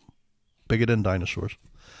 bigger than dinosaurs.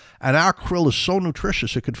 And our krill is so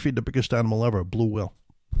nutritious it could feed the biggest animal ever, a blue whale.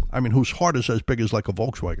 I mean, whose heart is as big as like a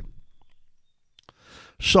Volkswagen.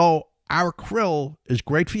 So our krill is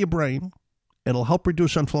great for your brain. It'll help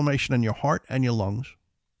reduce inflammation in your heart and your lungs.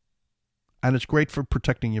 And it's great for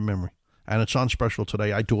protecting your memory. And it's on special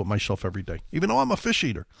today. I do it myself every day. Even though I'm a fish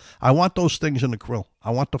eater, I want those things in the krill.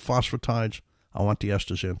 I want the phosphatides. I want the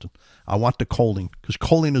astaxanthin. I want the choline, because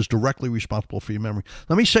choline is directly responsible for your memory.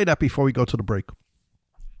 Let me say that before we go to the break.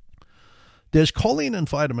 There's choline in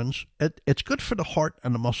vitamins. It's good for the heart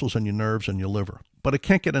and the muscles and your nerves and your liver, but it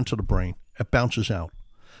can't get into the brain. It bounces out.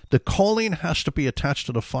 The choline has to be attached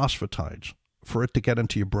to the phosphatides for it to get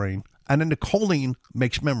into your brain. And then the choline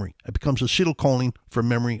makes memory. It becomes acetylcholine for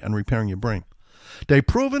memory and repairing your brain. They've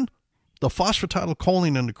proven the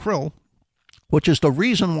phosphatidylcholine in the krill, which is the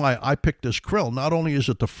reason why I picked this krill. Not only is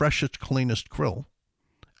it the freshest, cleanest krill,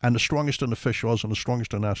 and the strongest in the fish oils and the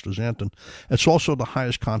strongest in astaxanthin, it's also the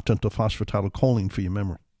highest content of phosphatidylcholine for your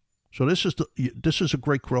memory. So this is a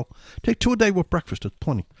great krill. Take 2 a day with breakfast. It's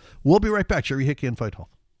plenty. We'll be right back. Jerry Hickey, Invite Health.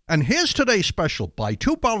 And here's today's special. Buy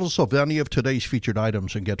 2 bottles of any of today's featured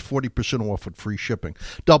items and get 40% off with free shipping.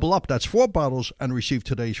 Double up, that's 4 bottles, and receive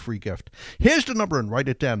today's free gift. Here's the number, and write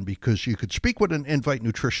it down, because you could speak with an Invite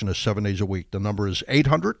nutritionist 7 days a week. The number is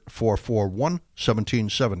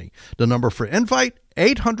 800-441-1770. The number for Invite,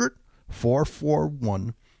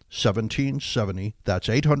 800-441-1770. That's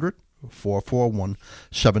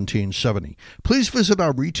 800-441-1770. Please visit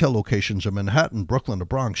our retail locations in Manhattan, Brooklyn, the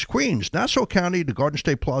Bronx, Queens, Nassau County, the Garden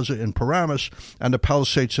State Plaza in Paramus, and the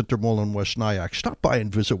Palisades Center Mall in West Nyack. Stop by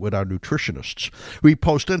and visit with our nutritionists. We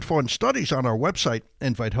post info and studies on our website,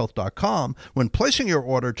 invitehealth.com. When placing your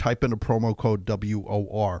order, type in the promo code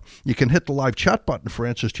WOR. You can hit the live chat button for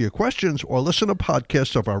answers to your questions or listen to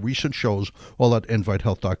podcasts of our recent shows, all at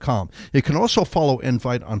invitehealth.com. You can also follow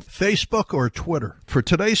Invite on Facebook or Twitter. For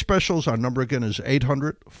today's special, our number again is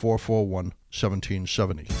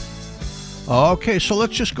 800-441-1770. Okay, so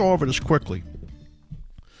let's just go over this quickly.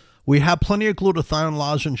 We have plenty of glutathione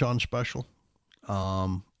lozenge on special.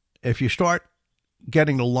 If you start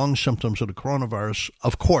getting the lung symptoms of the coronavirus,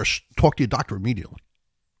 of course, talk to your doctor immediately.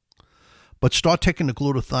 But start taking the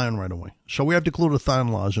glutathione right away. So we have the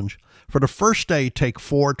glutathione lozenge. For the first day, take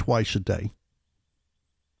 4 twice a day.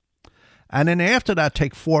 And then after that,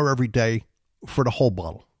 take 4 every day for the whole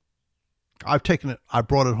bottle. I've taken it. I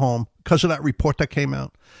brought it home because of that report that came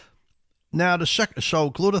out. Now, so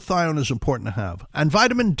glutathione is important to have. And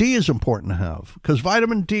vitamin D is important to have because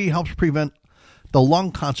vitamin D helps prevent the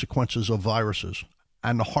lung consequences of viruses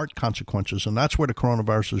and the heart consequences. And that's where the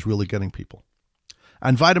coronavirus is really getting people.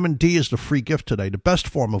 And vitamin D is the free gift today. The best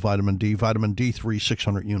form of vitamin D3,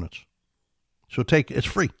 600 units. So it's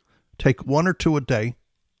free. Take 1 or 2 a day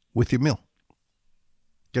with your meal.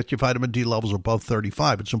 Get your vitamin D levels above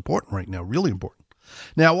 35. It's important right now, really important.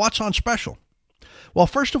 Now, what's on special? Well,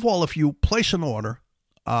 first of all, if you place an order,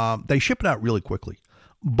 they ship it out really quickly.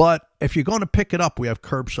 But if you're going to pick it up, we have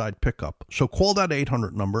curbside pickup. So call that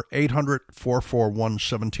 800 number,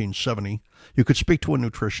 800-441-1770. You could speak to a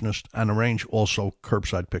nutritionist and arrange also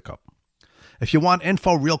curbside pickup. If you want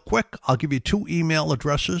info real quick, I'll give you 2 email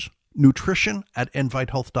addresses,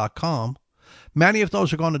 nutrition@invitehealth.com. Many of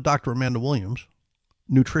those are going to Dr. Amanda Williams.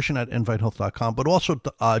 nutrition@invitehealth.com, but also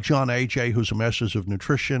John A.J., who's a master's of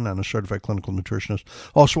nutrition and a certified clinical nutritionist.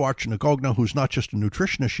 Also Archana Gogna, who's not just a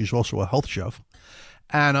nutritionist, she's also a health chef.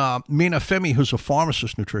 And Mina Femi, who's a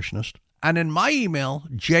pharmacist nutritionist. And in my email,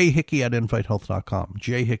 jhickey@invitehealth.com,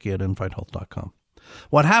 jhickey@invitehealth.com.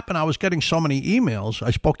 What happened, I was getting so many emails.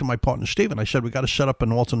 I spoke to my partner, Stephen. I said, we got to set up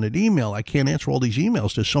an alternate email. I can't answer all these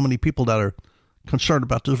emails. There's so many people that are concerned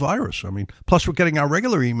about this virus. I mean, plus we're getting our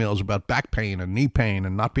regular emails about back pain and knee pain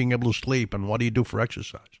and not being able to sleep and what do you do for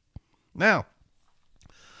exercise. Now,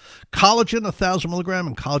 Collagen, 1,000 milligram,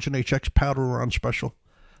 and Collagen HX powder are on special.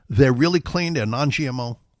 They're really clean. They're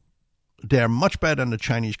non-GMO. They're much better than the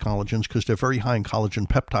Chinese collagens because they're very high in collagen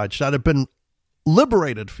peptides that have been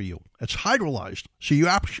liberated for you. It's hydrolyzed, so you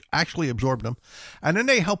actually absorb them. And then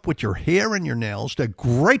they help with your hair and your nails. They're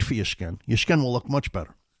great for your skin. Your skin will look much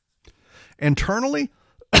better. Internally,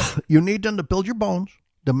 you need them to build your bones,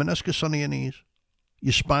 the meniscus under your knees,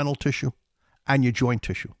 your spinal tissue, and your joint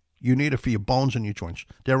tissue. You need it for your bones and your joints.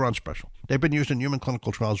 They're on special. They've been used in human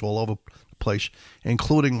clinical trials all over the place,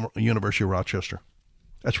 including University of Rochester.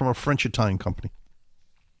 That's from a French-Italian company.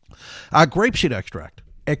 Grapeseed extract.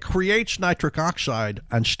 It creates nitric oxide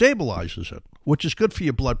and stabilizes it, which is good for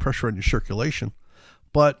your blood pressure and your circulation.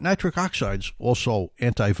 But nitric oxide's also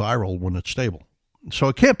antiviral when it's stable. So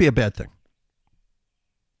it can't be a bad thing.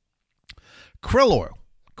 Krill oil.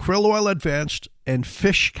 Krill oil advanced in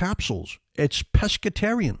fish capsules. It's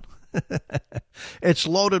pescatarian. It's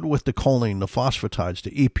loaded with the choline, the phosphatides,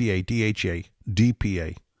 the EPA, DHA,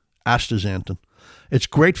 DPA, astaxanthin. It's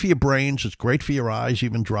great for your brains. It's great for your eyes,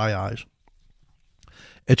 even dry eyes.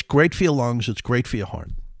 It's great for your lungs. It's great for your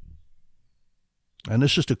heart. And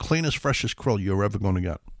this is the cleanest, freshest krill you're ever going to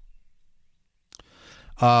get.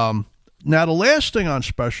 Now, the last thing on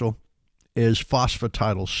special is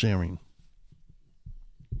phosphatidylserine.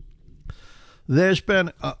 There's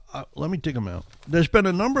been, let me dig them out. There's been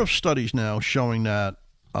a number of studies now showing that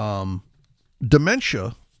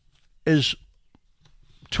dementia is,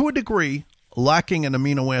 to a degree, lacking an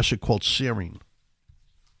amino acid called serine.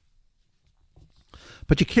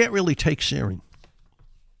 But you can't really take serine.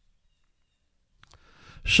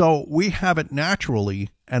 So we have it naturally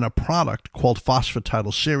in a product called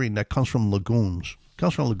phosphatidylserine that comes from legumes.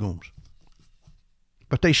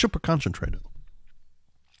 But they super concentrate it.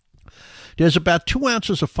 There's about 2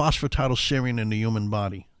 ounces of phosphatidylserine in the human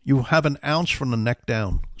body. You have an ounce from the neck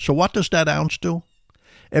down. So what does that ounce do?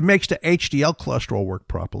 It makes the HDL cholesterol work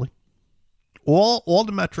properly. All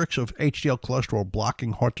the metrics of HDL cholesterol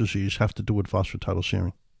blocking heart disease have to do with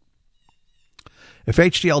phosphatidylserine. If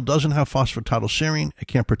HDL doesn't have phosphatidylserine, it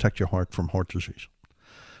can't protect your heart from heart disease.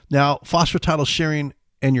 Now, phosphatidylserine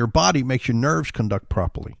in your body makes your nerves conduct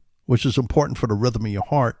properly, which is important for the rhythm of your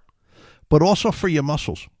heart, but also for your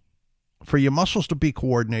muscles. For your muscles to be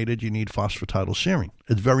coordinated, you need phosphatidylserine.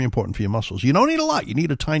 It's very important for your muscles. You don't need a lot. You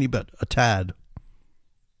need a tiny bit, a tad.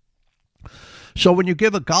 So when you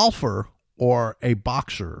give a golfer or a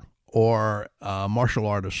boxer or a martial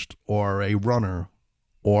artist or a runner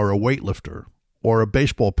or a weightlifter or a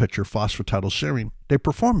baseball pitcher phosphatidylserine, they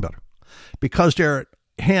perform better because their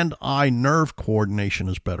hand-eye nerve coordination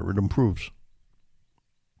is better. It improves.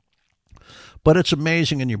 But it's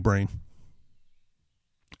amazing in your brain.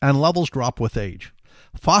 And levels drop with age.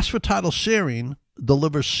 Phosphatidylserine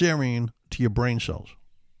delivers serine to your brain cells.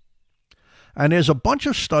 And there's a bunch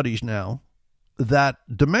of studies now that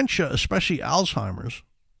dementia, especially Alzheimer's,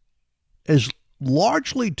 is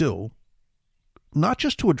largely due not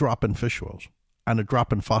just to a drop in fish oils and a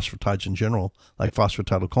drop in phosphatides in general, like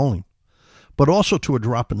phosphatidylcholine, but also to a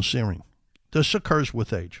drop in serine. This occurs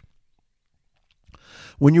with age.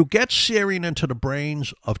 When you get serine into the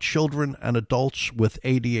brains of children and adults with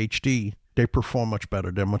ADHD, they perform much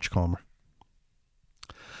better. They're much calmer.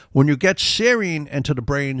 When you get serine into the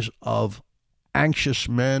brains of anxious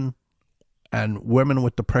men and women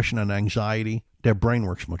with depression and anxiety, their brain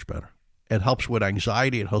works much better. It helps with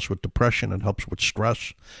anxiety. It helps with depression. It helps with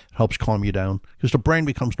stress. It helps calm you down because the brain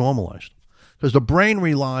becomes normalized. Because the brain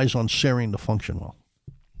relies on serine to function well.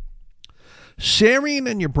 Serine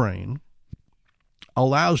in your brain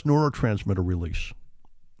allows neurotransmitter release.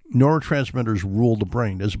 Neurotransmitters rule the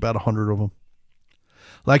brain. There's about 100 of them.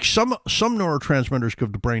 Like some neurotransmitters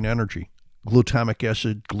give the brain energy. Glutamic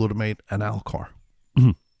acid, glutamate, and Alcar.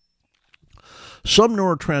 Some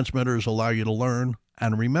neurotransmitters allow you to learn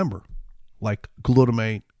and remember, like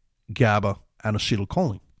glutamate, GABA, and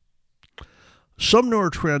acetylcholine. Some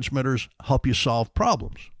neurotransmitters help you solve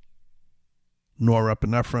problems.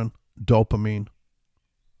 Norepinephrine, dopamine,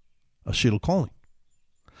 acetylcholine.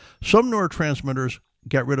 Some neurotransmitters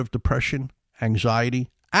get rid of depression, anxiety,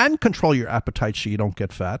 and control your appetite so you don't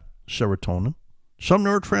get fat, serotonin. Some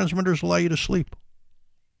neurotransmitters allow you to sleep,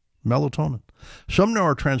 melatonin. Some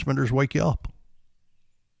neurotransmitters wake you up,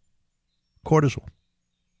 cortisol.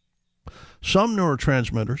 Some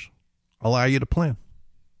neurotransmitters allow you to plan.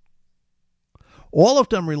 All of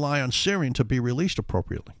them rely on serine to be released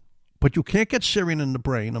appropriately. But you can't get serine in the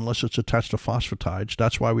brain unless it's attached to phosphatides.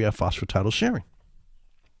 That's why we have phosphatidylserine.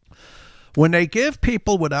 When they give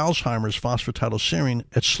people with Alzheimer's phosphatidylserine,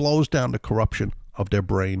 it slows down the corruption of their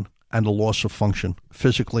brain and the loss of function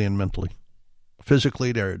physically and mentally.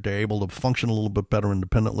 Physically, they're able to function a little bit better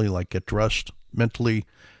independently, like get dressed. Mentally,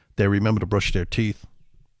 they remember to brush their teeth.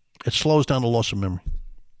 It slows down the loss of memory.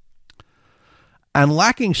 And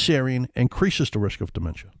lacking serine increases the risk of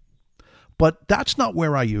dementia. But that's not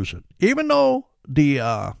where I use it. Even though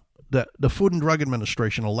the Food and Drug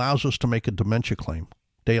Administration allows us to make a dementia claim,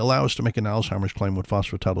 they allow us to make an Alzheimer's claim with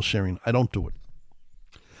phosphatidylserine, I don't do it.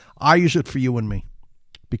 I use it for you and me.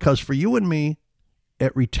 Because for you and me,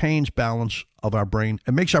 it retains balance of our brain.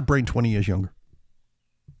 It makes our brain 20 years younger.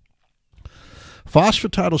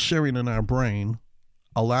 Phosphatidylserine in our brain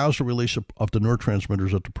allows the release of the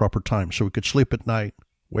neurotransmitters at the proper time. So we could sleep at night,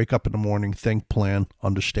 wake up in the morning, think, plan,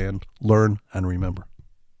 understand, learn, and remember.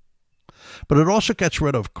 But it also gets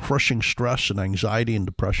rid of crushing stress and anxiety and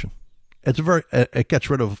depression. It gets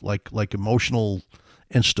rid of like emotional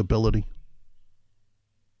instability.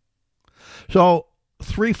 So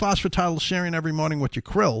 3-phosphatidylserine every morning with your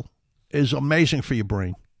krill is amazing for your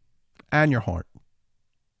brain and your heart.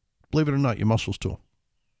 Believe it or not, your muscles too.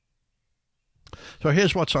 So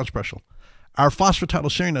here's what's on special. Our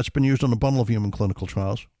phosphatidylserine that's been used on a bundle of human clinical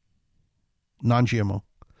trials, non-GMO.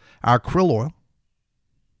 Our krill oil.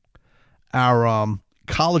 Our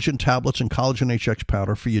collagen tablets and collagen HX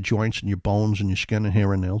powder for your joints and your bones and your skin and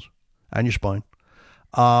hair and nails and your spine.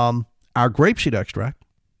 Our grapeseed extract.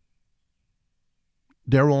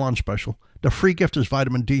 They're all on special. The free gift is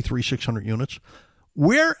vitamin D3, 600 units.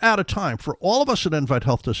 We're out of time. For all of us at Invite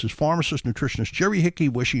Health, this is pharmacist, nutritionist Jerry Hickey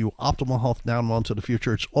wishing you optimal health now and on to the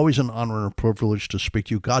future. It's always an honor and a privilege to speak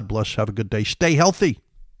to you. God bless. Have a good day. Stay healthy.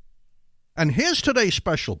 And here's today's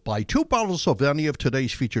special. Buy 2 bottles of any of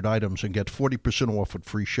today's featured items and get 40% off with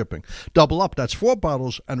free shipping. Double up, that's 4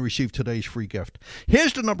 bottles, and receive today's free gift.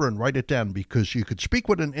 Here's the number, and write it down because you could speak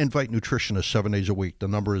with an Invite nutritionist 7 days a week. The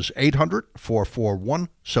number is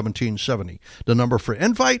 800-441-1770. The number for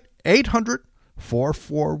Invite,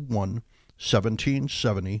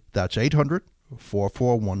 800-441-1770. That's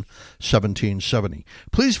 800-441-1770.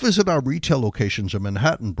 Please visit our retail locations in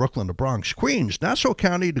Manhattan, Brooklyn, the Bronx, Queens, Nassau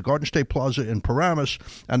County, the Garden State Plaza in Paramus,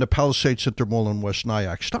 and the Palisades Center Mall in West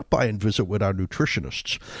Nyack. Stop by and visit with our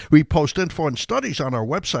nutritionists. We post info and studies on our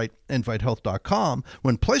website, invitehealth.com.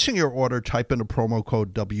 When placing your order, type in the promo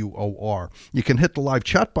code WOR. You can hit the live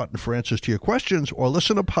chat button for answers to your questions or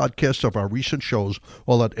listen to podcasts of our recent shows,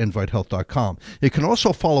 all at invitehealth.com. You can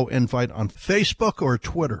also follow Invite on Facebook or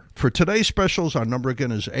Twitter. For today's special, our number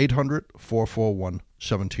again is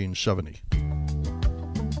 800-441-1770.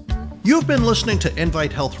 You've been listening to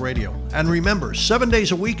Invite Health Radio. And remember, 7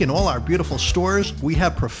 days a week in all our beautiful stores, we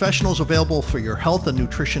have professionals available for your health and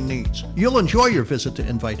nutrition needs. You'll enjoy your visit to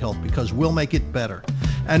Invite Health because we'll make it better.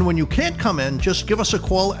 And when you can't come in, just give us a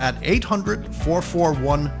call at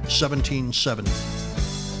 800-441-1770.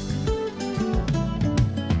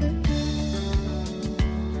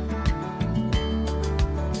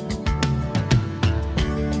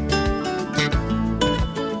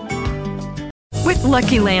 With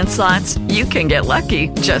Lucky Land Slots, you can get lucky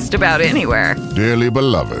just about anywhere. Dearly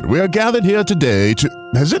beloved, we are gathered here today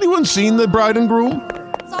to... Has anyone seen the bride and groom?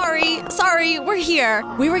 Sorry, we're here.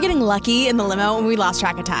 We were getting lucky in the limo and we lost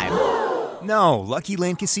track of time. No, Lucky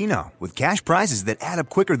Land Casino, with cash prizes that add up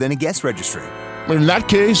quicker than a guest registry. In that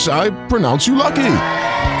case, I pronounce you lucky.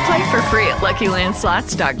 Play for free at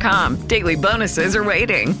LuckyLandSlots.com. Daily bonuses are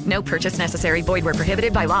waiting. No purchase necessary. Void where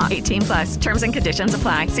prohibited by law. 18+. Terms and conditions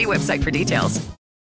apply. See website for details.